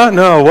 Huh?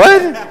 No,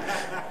 what?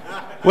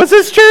 What's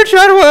this church?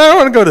 I don't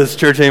want to go to this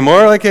church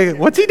anymore. Like, hey,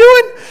 what's he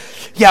doing?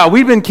 Yeah,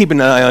 we've been keeping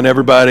an eye on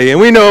everybody, and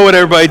we know what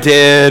everybody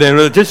did,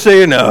 and just so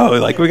you know,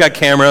 like, we got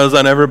cameras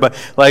on everybody.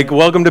 Like,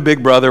 welcome to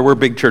Big Brother. We're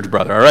Big Church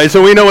Brother, all right?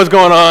 So we know what's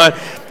going on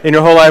in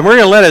your whole life. We're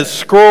going to let it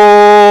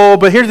scroll,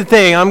 but here's the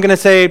thing. I'm going to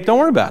say, don't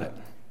worry about it,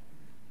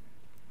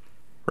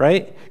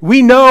 right?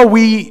 We know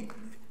we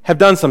have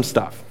done some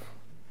stuff.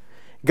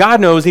 God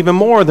knows even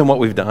more than what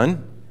we've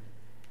done.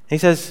 He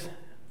says,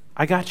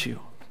 I got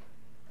you.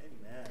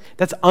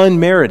 That's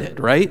unmerited,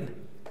 right?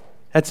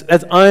 That's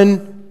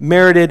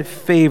unmerited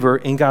favor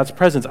in God's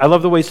presence. I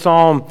love the way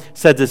Psalm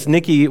said this.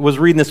 Nikki was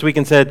reading this week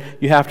and said,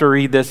 you have to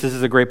read this. This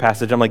is a great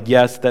passage. I'm like,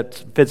 yes, that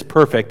fits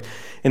perfect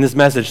in this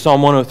message.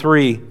 Psalm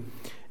 103,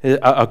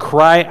 a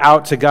cry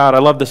out to God. I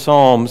love the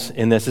Psalms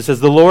in this. It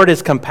says, the Lord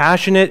is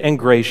compassionate and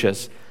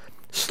gracious,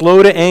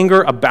 slow to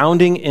anger,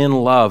 abounding in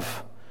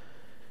love.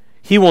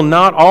 He will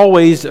not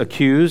always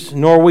accuse,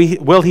 nor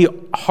will he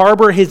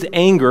harbor his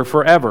anger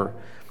forever.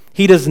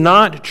 He does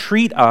not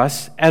treat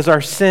us as our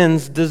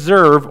sins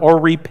deserve or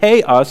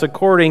repay us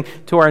according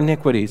to our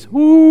iniquities.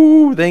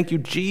 Ooh, thank you,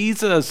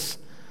 Jesus.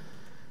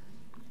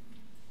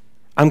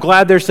 I'm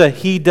glad there's a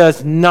he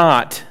does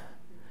not.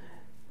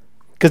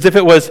 Because if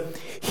it was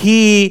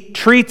he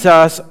treats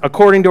us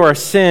according to our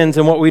sins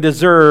and what we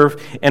deserve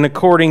and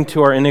according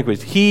to our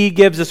iniquities. He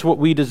gives us what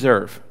we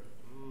deserve.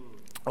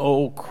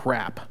 Oh,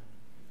 crap.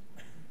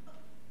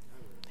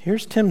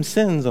 Here's Tim's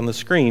sins on the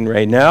screen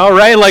right now,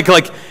 right?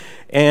 Like.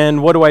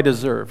 And what do I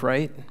deserve,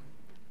 right?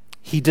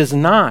 He does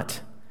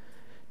not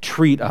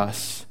treat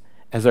us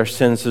as our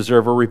sins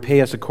deserve or repay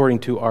us according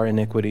to our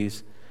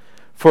iniquities.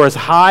 For as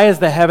high as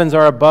the heavens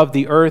are above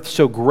the earth,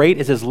 so great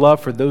is his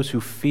love for those who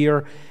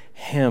fear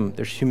him.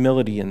 There's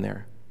humility in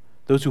there.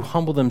 Those who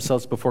humble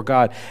themselves before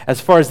God.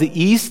 As far as the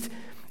east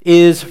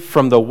is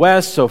from the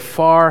west, so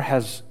far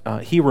has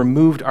he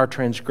removed our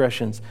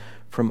transgressions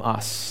from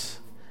us.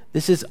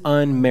 This is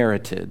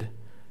unmerited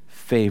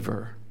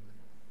favor.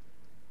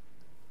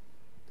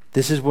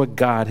 This is what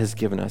God has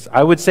given us.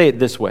 I would say it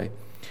this way.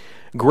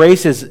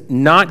 Grace is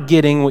not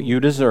getting what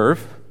you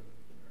deserve.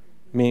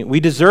 I mean,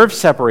 we deserve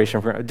separation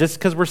from God just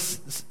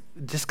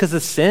because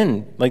of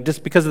sin, like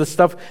just because of the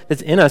stuff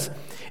that's in us.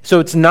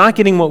 So it's not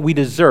getting what we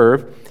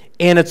deserve,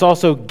 and it's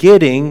also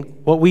getting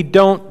what we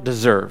don't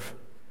deserve.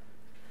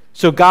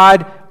 So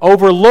God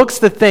overlooks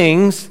the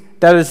things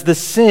that is the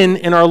sin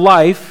in our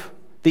life,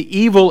 the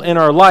evil in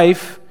our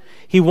life.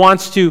 He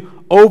wants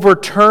to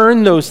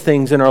overturn those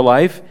things in our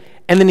life,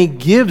 and then he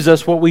gives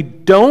us what we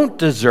don't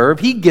deserve.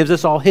 He gives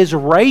us all his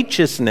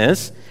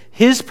righteousness,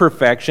 his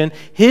perfection,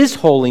 his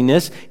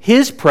holiness,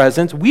 his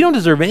presence. We don't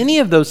deserve any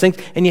of those things,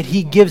 and yet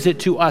he gives it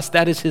to us.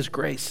 That is his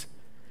grace.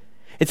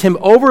 It's him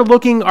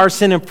overlooking our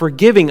sin and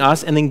forgiving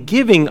us, and then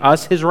giving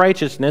us his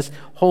righteousness,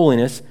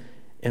 holiness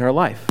in our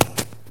life.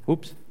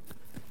 Oops.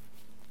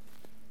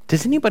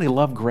 Does anybody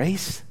love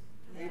grace?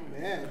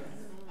 Amen.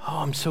 Oh,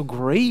 I'm so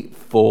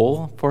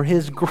grateful for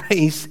his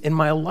grace in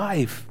my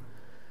life.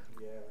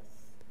 Yes.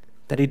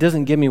 That he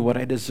doesn't give me what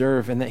I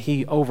deserve, and that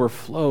he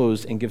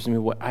overflows and gives me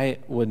what I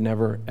would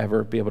never,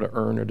 ever be able to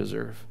earn or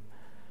deserve.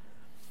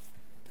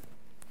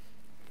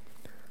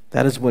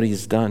 That is what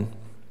he's done.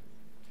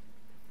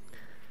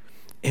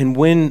 And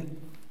when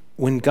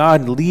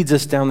God leads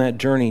us down that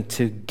journey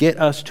to get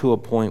us to a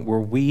point where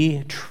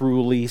we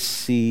truly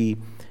see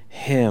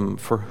him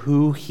for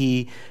who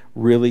he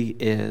really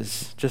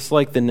is, just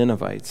like the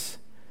Ninevites,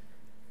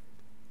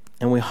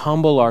 and we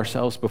humble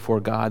ourselves before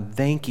God,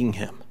 thanking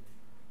him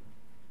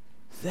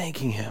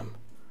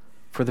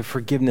for the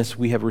forgiveness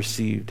we have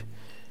received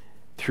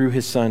through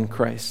his Son,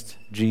 Christ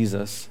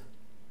Jesus.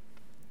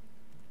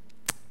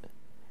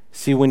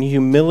 See, when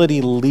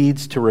humility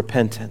leads to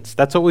repentance,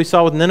 that's what we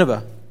saw with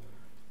Nineveh.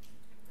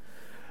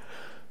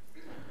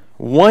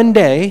 One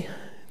day,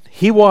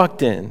 he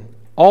walked in.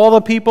 All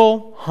the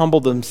people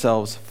humbled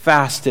themselves,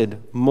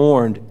 fasted,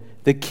 mourned.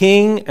 The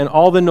king and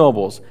all the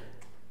nobles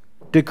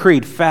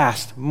decreed,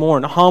 fast,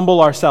 mourn,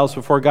 humble ourselves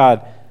before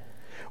God.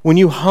 When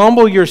you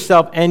humble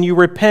yourself and you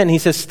repent, he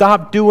says,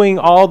 stop doing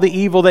all the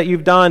evil that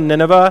you've done,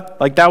 Nineveh.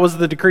 Like that was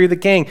the decree of the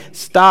king.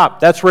 Stop.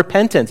 That's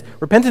repentance.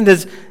 Repentance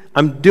is,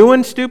 I'm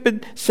doing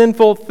stupid,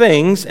 sinful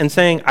things and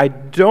saying, I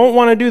don't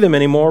want to do them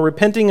anymore.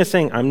 Repenting is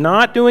saying, I'm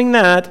not doing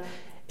that.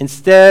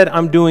 Instead,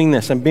 I'm doing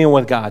this. I'm being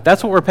with God.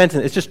 That's what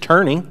repentance is. It's just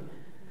turning.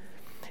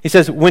 He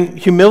says, when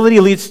humility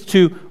leads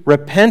to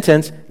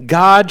repentance,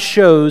 God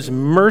shows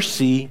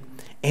mercy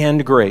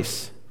and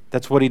grace.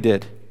 That's what he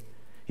did.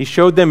 He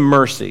showed them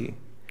mercy.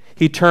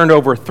 He turned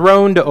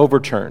overthrown to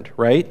overturned,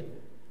 right?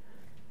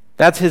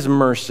 That's his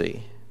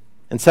mercy.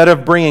 Instead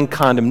of bringing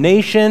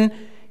condemnation,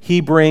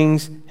 he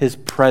brings his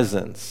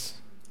presence.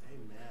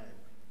 Amen.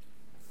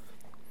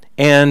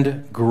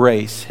 And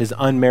grace, his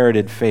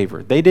unmerited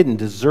favor. They didn't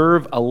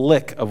deserve a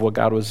lick of what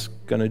God was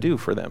going to do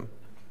for them.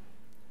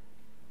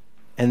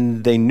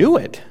 And they knew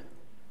it.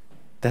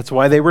 That's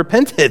why they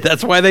repented.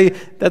 That's why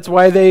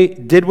they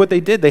did what they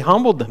did. They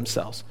humbled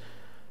themselves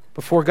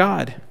before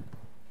God.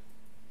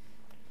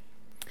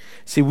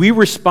 See, we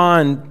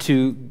respond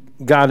to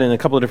God in a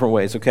couple of different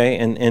ways, okay?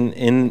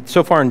 And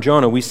so far in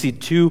Jonah, we see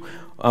two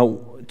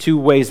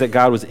ways that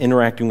God was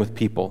interacting with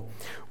people.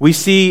 We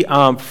see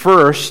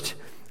first,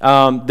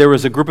 there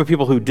was a group of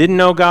people who didn't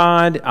know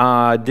God,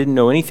 didn't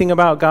know anything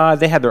about God.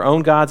 They had their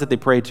own gods that they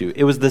prayed to.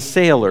 It was the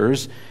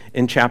sailors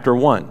in chapter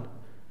 1.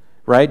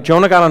 Right?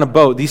 Jonah got on a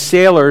boat. These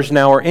sailors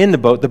now are in the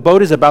boat. The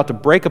boat is about to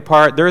break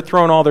apart. They're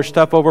throwing all their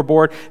stuff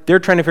overboard. They're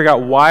trying to figure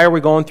out, why are we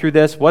going through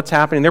this? What's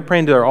happening? They're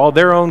praying to all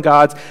their own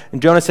gods.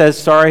 And Jonah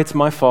says, sorry, it's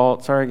my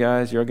fault. Sorry,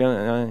 guys. You're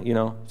going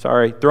to,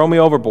 sorry. Throw me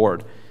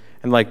overboard.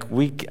 And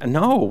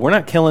no, we're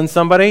not killing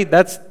somebody.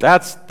 That's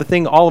the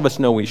thing all of us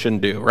know we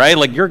shouldn't do, right?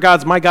 Like, your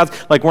God's my God's.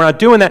 Like, we're not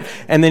doing that.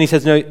 And then he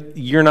says, no,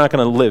 you're not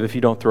going to live if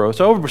you don't throw us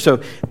overboard.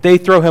 So they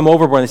throw him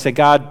overboard and they say,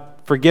 God,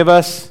 forgive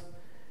us.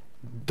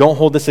 Don't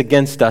hold this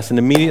against us. And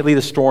immediately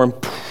the storm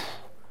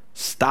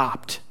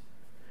stopped.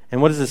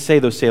 And what does it say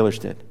those sailors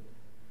did?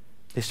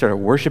 They started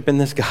worshiping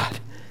this God.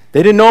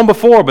 They didn't know him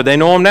before, but they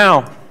know him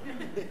now.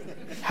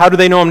 How do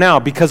they know him now?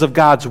 Because of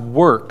God's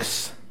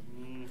works.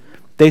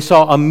 They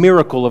saw a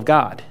miracle of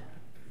God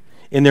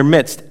in their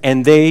midst,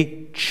 and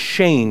they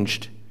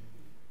changed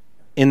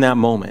in that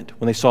moment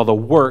when they saw the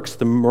works,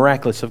 the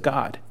miraculous of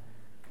God.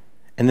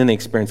 And then they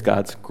experienced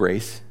God's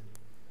grace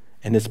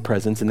and his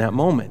presence in that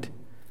moment.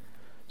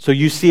 So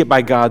you see it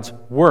by God's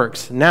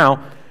works.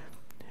 Now,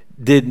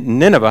 did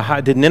Nineveh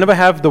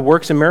have the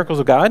works and miracles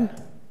of God?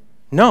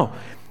 No.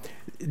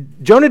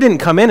 Jonah didn't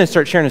come in and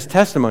start sharing his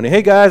testimony.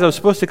 Hey guys, I was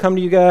supposed to come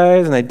to you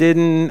guys and I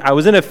didn't. I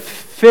was in a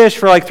fish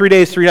for 3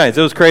 days, 3 nights.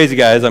 It was crazy,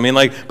 guys.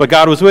 But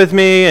God was with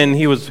me, and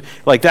he was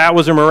that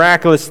was a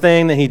miraculous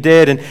thing that he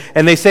did.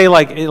 And they say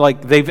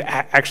they've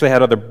actually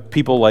had other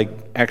people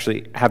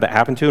actually have that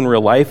happen to in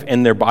real life,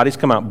 and their bodies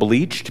come out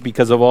bleached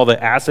because of all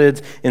the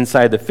acids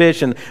inside the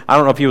fish. And I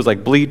don't know if he was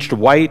bleached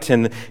white,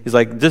 and he's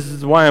like, this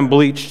is why I'm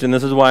bleached, and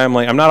this is why I'm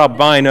not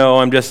albino.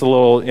 I'm just a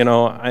little,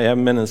 I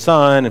haven't been in the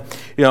sun,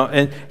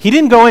 and he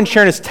didn't go in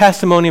sharing his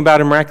testimony about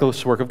a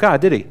miraculous work of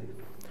God, did he?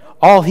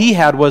 All he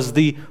had was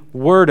the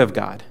Word of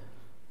God.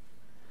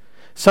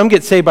 Some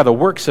get saved by the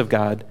works of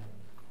God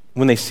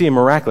when they see a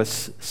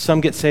miraculous. Some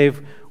get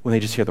saved when they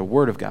just hear the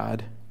Word of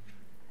God,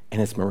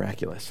 and it's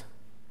miraculous.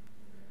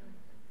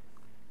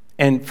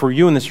 And for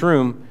you in this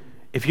room,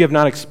 if you have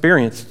not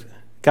experienced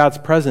God's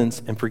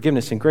presence and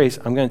forgiveness and grace,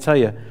 I'm going to tell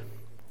you,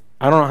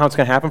 I don't know how it's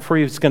going to happen for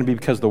you. It's going to be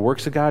because of the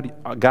works of God.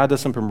 God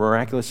does something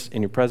miraculous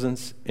in your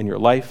presence, in your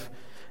life,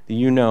 that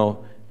you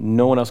know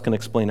no one else can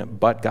explain it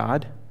but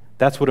God.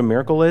 That's what a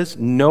miracle is.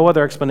 No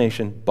other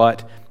explanation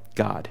but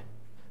God.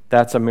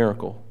 That's a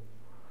miracle.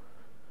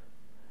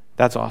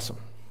 That's awesome.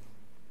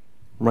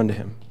 Run to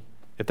him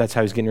if that's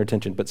how he's getting your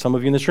attention. But some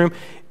of you in this room,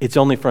 it's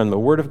only from the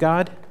Word of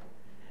God.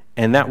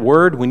 And that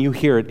word, when you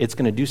hear it, it's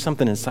going to do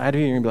something inside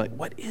of you. You're going to be like,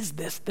 what is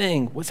this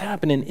thing? What's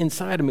happening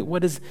inside of me?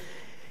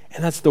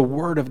 And that's the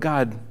Word of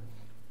God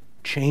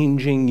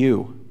changing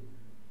you.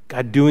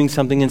 God doing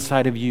something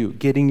inside of you,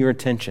 getting your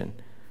attention.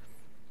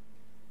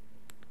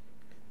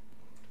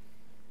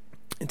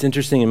 It's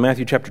interesting, in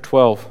Matthew chapter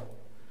 12,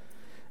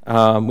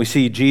 we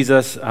see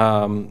Jesus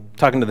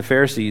talking to the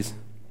Pharisees.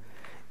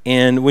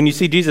 And when you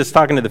see Jesus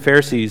talking to the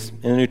Pharisees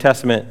in the New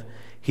Testament,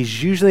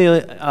 he's usually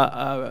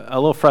a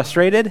little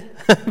frustrated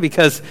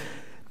because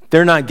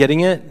they're not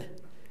getting it.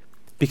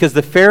 Because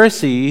the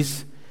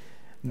Pharisees,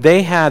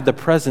 they had the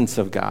presence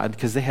of God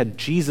because they had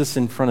Jesus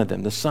in front of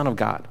them. The Son of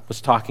God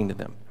was talking to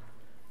them.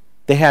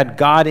 They had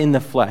God in the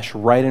flesh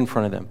right in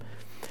front of them.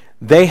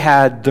 They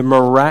had the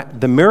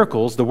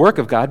miracles, the work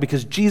of God,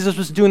 because Jesus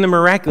was doing the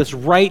miraculous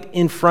right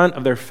in front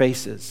of their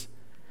faces.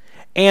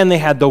 And they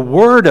had the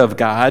Word of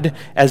God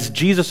as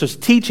Jesus was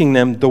teaching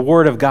them the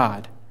Word of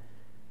God.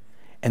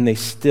 And they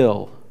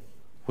still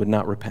would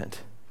not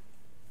repent.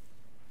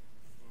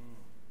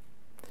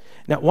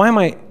 Now, why am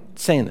I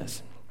saying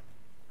this?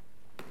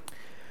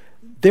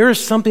 There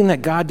is something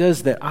that God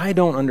does that I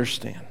don't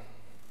understand.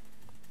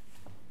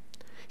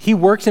 He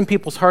works in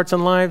people's hearts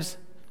and lives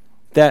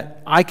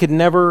that I could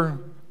never,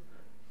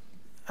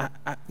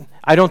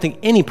 I don't think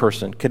any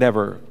person could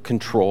ever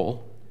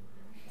control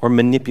or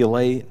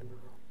manipulate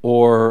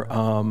or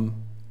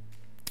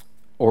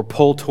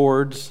pull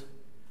towards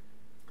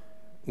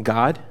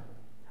God.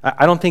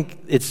 I don't think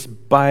it's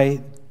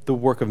by the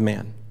work of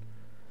man.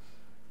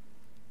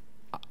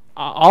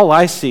 All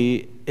I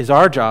see is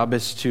our job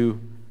is to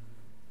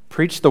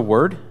preach the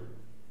word,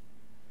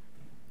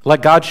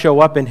 let God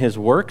show up in his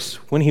works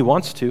when he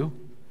wants to,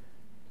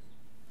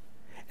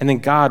 and then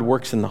God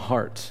works in the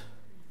heart.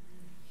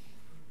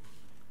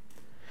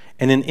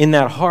 And in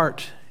that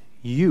heart,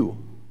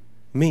 you,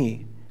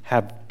 me,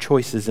 have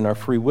choices in our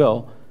free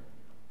will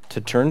to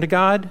turn to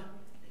God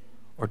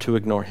or to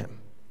ignore him.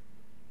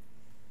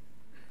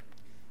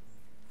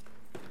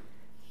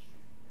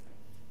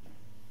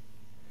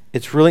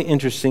 It's really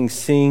interesting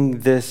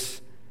seeing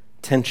this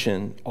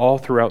tension all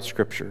throughout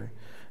Scripture.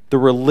 The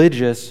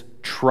religious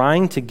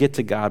trying to get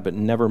to God but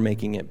never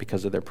making it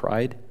because of their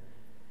pride,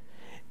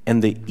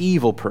 and the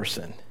evil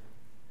person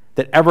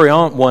that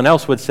everyone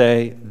else would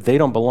say they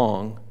don't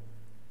belong,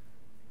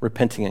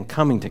 repenting and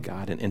coming to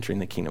God and entering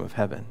the kingdom of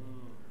heaven.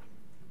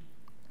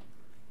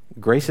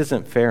 Grace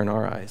isn't fair in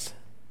our eyes,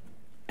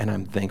 and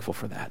I'm thankful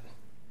for that.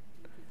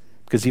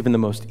 Because even the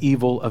most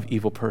evil of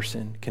evil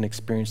person can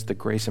experience the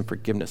grace and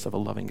forgiveness of a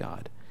loving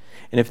God.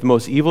 And if the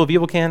most evil of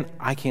evil can,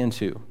 I can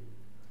too.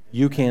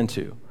 You can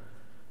too.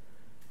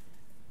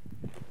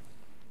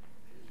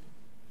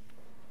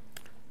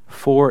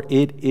 For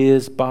it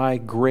is by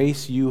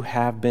grace you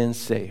have been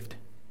saved,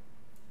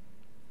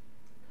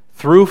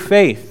 through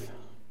faith.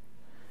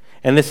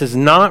 And this is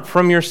not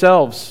from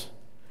yourselves.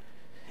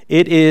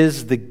 It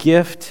is the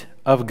gift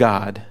of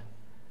God,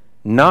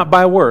 not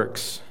by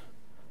works,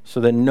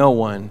 so that no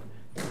one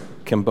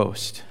can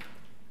boast.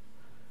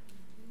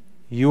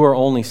 You are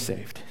only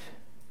saved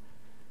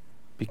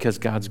because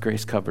God's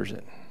grace covers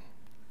it.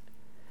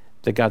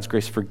 That God's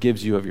grace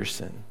forgives you of your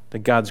sin. That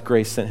God's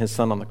grace sent his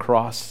Son on the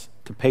cross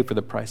to pay for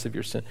the price of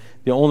your sin.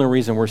 The only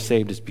reason we're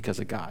saved is because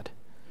of God.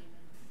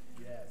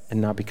 Yes. And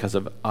not because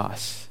of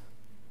us.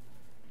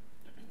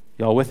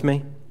 Y'all with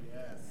me?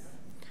 Yes.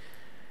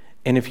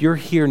 And if you're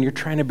here and you're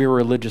trying to be a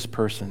religious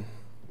person,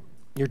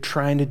 you're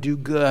trying to do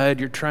good,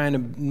 you're trying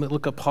to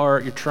look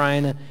apart,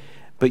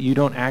 but you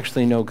don't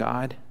actually know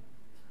God,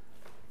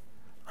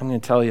 I'm going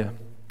to tell you,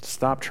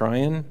 stop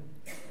trying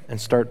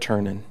and start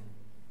turning.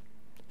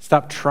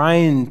 Stop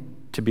trying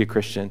to be a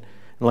Christian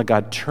and let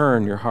God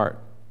turn your heart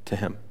to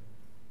him.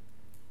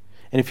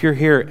 And if you're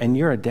here and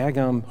you're a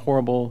daggum,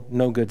 horrible,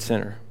 no good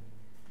sinner,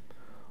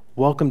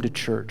 welcome to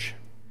church.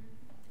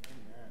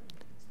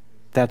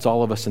 That's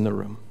all of us in the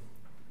room.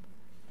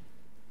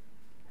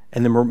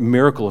 And the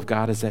miracle of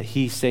God is that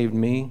he saved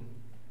me.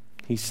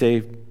 He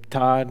saved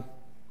Todd.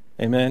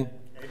 Amen?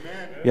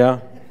 Amen.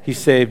 Yeah? He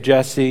saved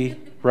Jesse,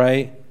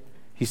 right?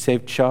 He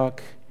saved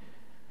Chuck.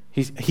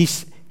 He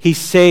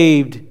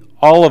saved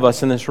all of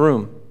us in this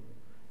room.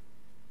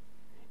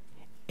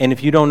 And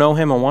if you don't know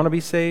him and want to be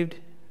saved,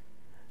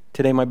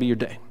 today might be your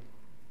day.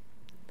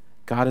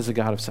 God is a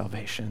God of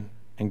salvation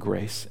and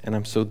grace, and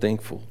I'm so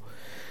thankful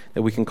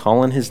that we can call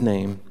on his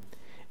name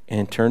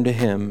and turn to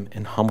him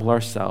and humble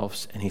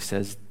ourselves, and he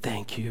says,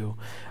 thank you.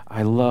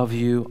 I love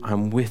you.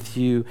 I'm with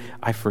you.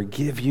 I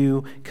forgive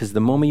you, because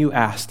the moment you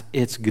asked,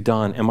 it's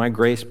done. And my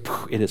grace,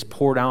 it is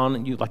poured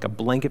on you like a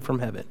blanket from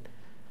heaven.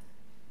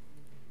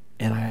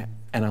 And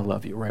I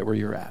love you right where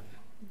you're at.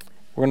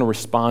 We're going to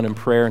respond in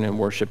prayer and in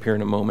worship here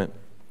in a moment.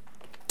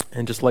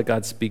 and just let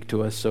God speak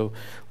to us. So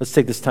let's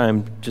take this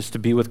time just to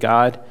be with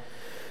God.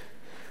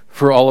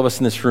 For all of us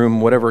in this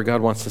room, whatever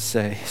God wants to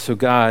say. So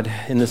God,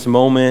 in this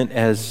moment,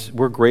 as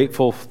we're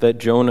grateful that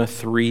Jonah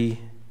 3,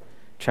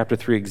 chapter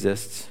 3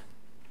 exists,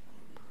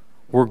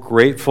 we're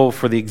grateful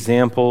for the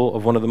example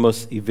of one of the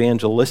most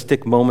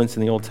evangelistic moments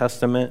in the Old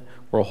Testament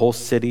where a whole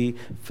city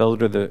fell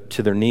to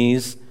their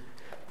knees,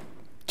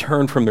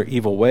 turned from their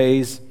evil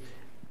ways,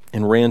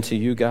 and ran to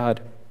you,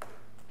 God.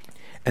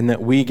 And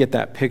that we get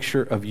that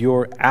picture of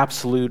your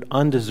absolute,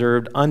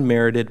 undeserved,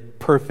 unmerited,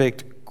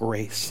 perfect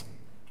grace.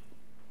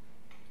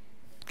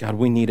 God,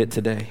 we need it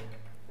today.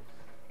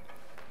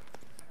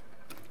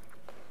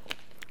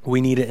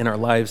 We need it in our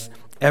lives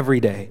every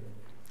day.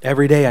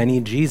 Every day I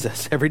need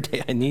Jesus. Every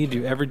day I need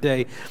you. Every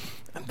day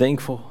I'm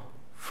thankful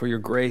for your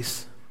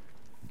grace.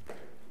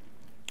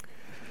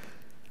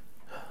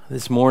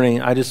 This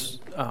morning, I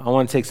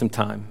want to take some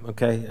time,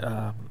 okay?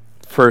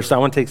 First, I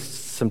want to take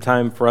some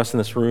time for us in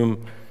this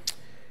room.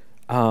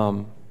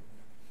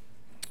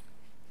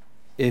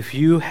 If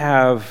you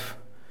have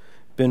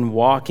been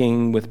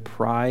walking with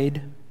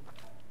pride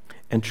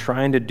and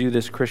trying to do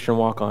this Christian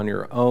walk on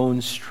your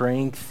own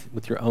strength,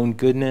 with your own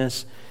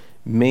goodness,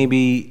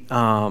 maybe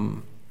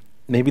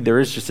there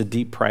is just a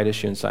deep pride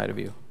issue inside of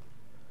you.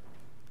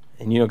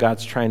 And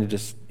God's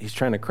he's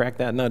trying to crack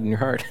that nut in your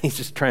heart. He's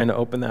just trying to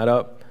open that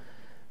up.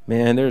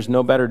 Man, there's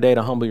no better day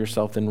to humble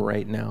yourself than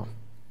right now.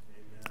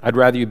 I'd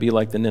rather you be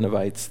like the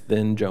Ninevites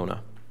than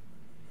Jonah.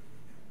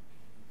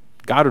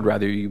 God would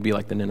rather you be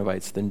like the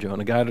Ninevites than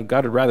Jonah. God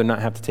would rather not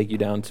have to take you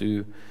down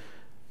to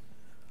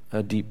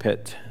a deep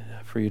pit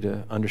for you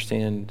to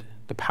understand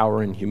the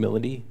power and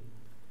humility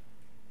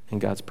in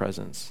God's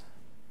presence.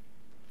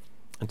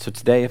 And so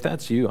today, if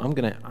that's you, I'm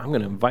gonna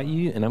invite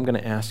you and I'm gonna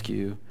ask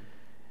you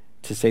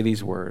to say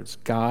these words: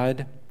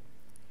 God,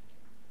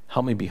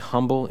 help me be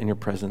humble in your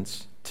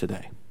presence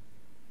today.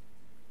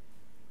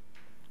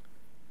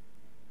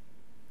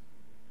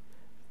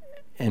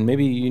 And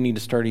maybe you need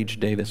to start each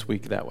day this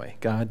week that way.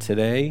 God,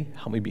 today,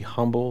 help me be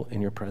humble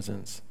in your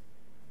presence.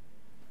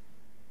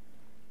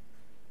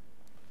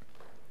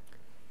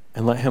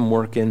 And let him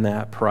work in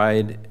that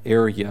pride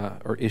area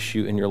or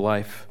issue in your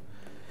life.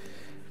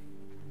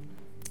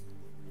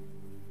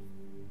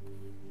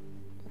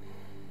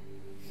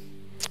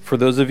 For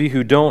those of you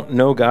who don't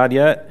know God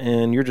yet,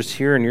 and you're just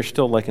here and you're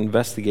still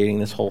investigating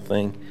this whole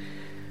thing,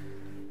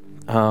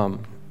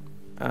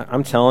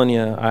 I'm telling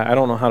you, I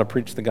don't know how to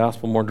preach the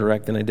gospel more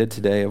direct than I did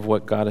today of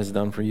what God has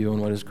done for you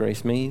and what his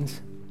grace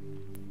means.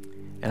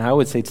 And I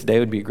would say today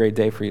would be a great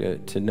day for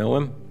you to know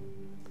him,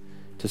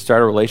 to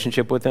start a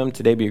relationship with him.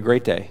 Today would be a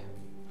great day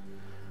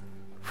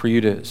for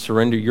you to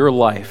surrender your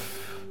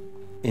life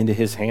into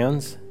his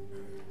hands.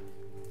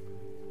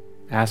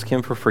 Ask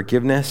him for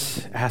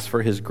forgiveness, ask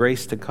for his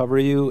grace to cover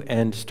you,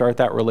 and start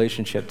that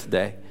relationship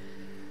today.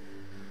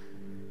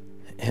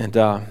 And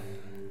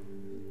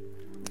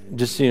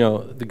just so you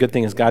know, the good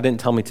thing is God didn't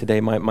tell me today,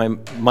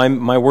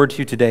 my word to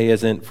you today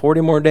isn't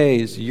 40 more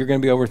days, you're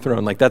going to be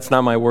overthrown. That's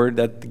not my word.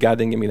 That God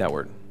didn't give me that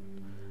word.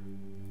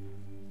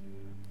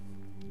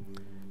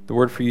 The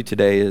word for you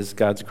today is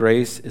God's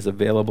grace is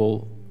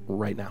available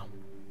right now.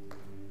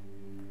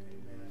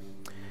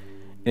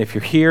 And if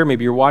you're here,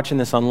 maybe you're watching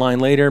this online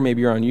later,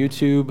 maybe you're on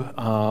YouTube,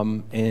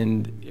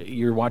 and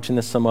you're watching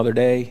this some other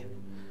day,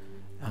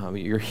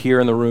 you're here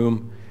in the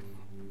room,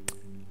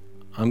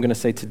 I'm going to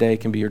say today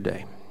can be your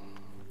day.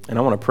 And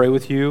I want to pray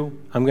with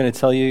you. I'm going to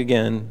tell you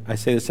again, I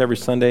say this every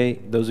Sunday.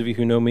 Those of you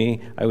who know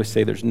me, I always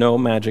say there's no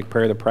magic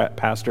prayer of the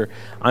pastor.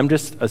 I'm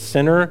just a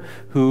sinner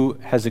who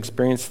has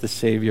experienced the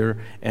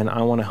Savior, and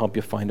I want to help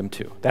you find him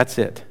too. That's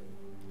it.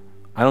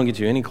 I don't get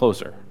you any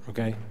closer,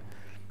 okay?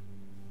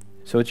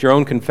 So it's your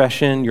own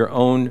confession, your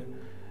own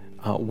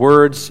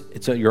words.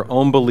 It's your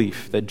own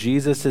belief that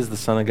Jesus is the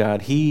Son of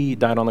God. He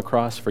died on the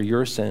cross for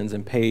your sins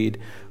and paid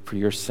for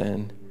your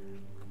sin.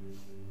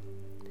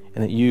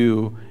 And that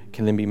you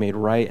can then be made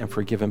right and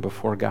forgiven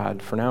before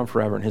God for now and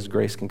forever, and his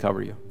grace can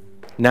cover you.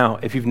 Now,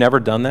 if you've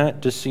never done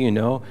that, just so you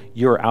know,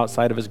 you're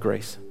outside of his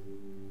grace.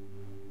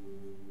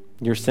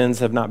 Your sins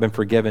have not been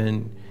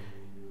forgiven,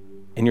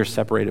 and you're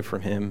separated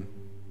from him.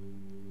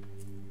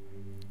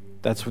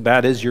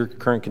 That is your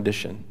current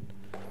condition.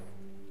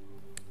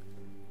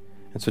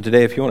 And so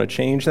today, if you want to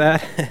change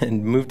that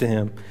and move to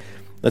him,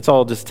 let's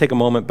all just take a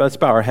moment. Let's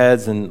bow our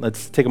heads and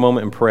let's take a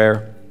moment in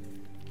prayer.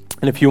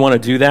 And if you want to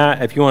do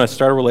that, if you want to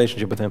start a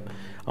relationship with him,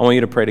 I want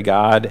you to pray to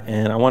God,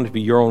 and I want it to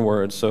be your own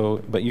words.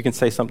 But you can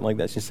say something like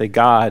this. You say,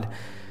 God,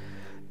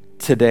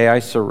 today I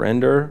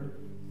surrender.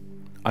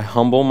 I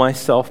humble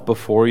myself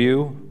before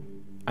you,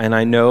 and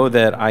I know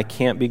that I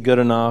can't be good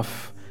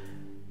enough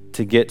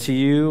to get to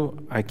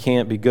you. I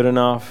can't be good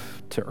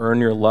enough to earn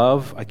your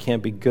love. I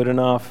can't be good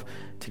enough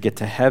to get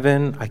to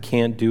heaven. I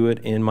can't do it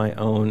in my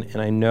own,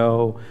 and I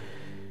know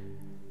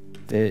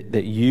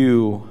that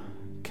you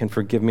can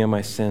forgive me of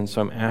my sins.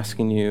 So I'm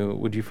asking you,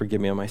 would you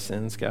forgive me of my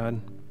sins, God?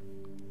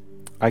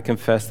 I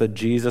confess that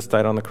Jesus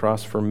died on the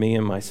cross for me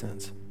and my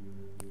sins.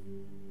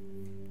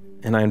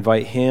 And I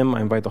invite him,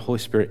 I invite the Holy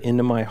Spirit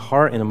into my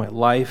heart, into my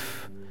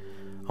life.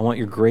 I I want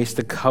your grace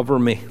to cover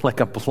me like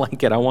a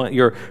blanket. I want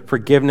your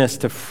forgiveness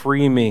to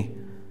free me.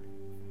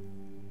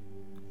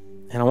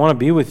 And I want to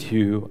be with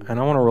you, and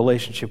I want a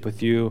relationship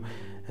with you.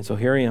 And so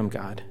here I am,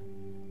 God,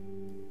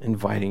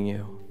 inviting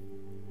you.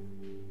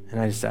 And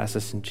I just ask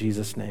this in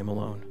Jesus' name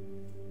alone.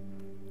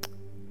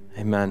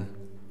 Amen.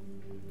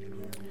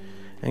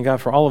 And God,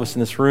 for all of us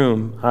in this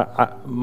room,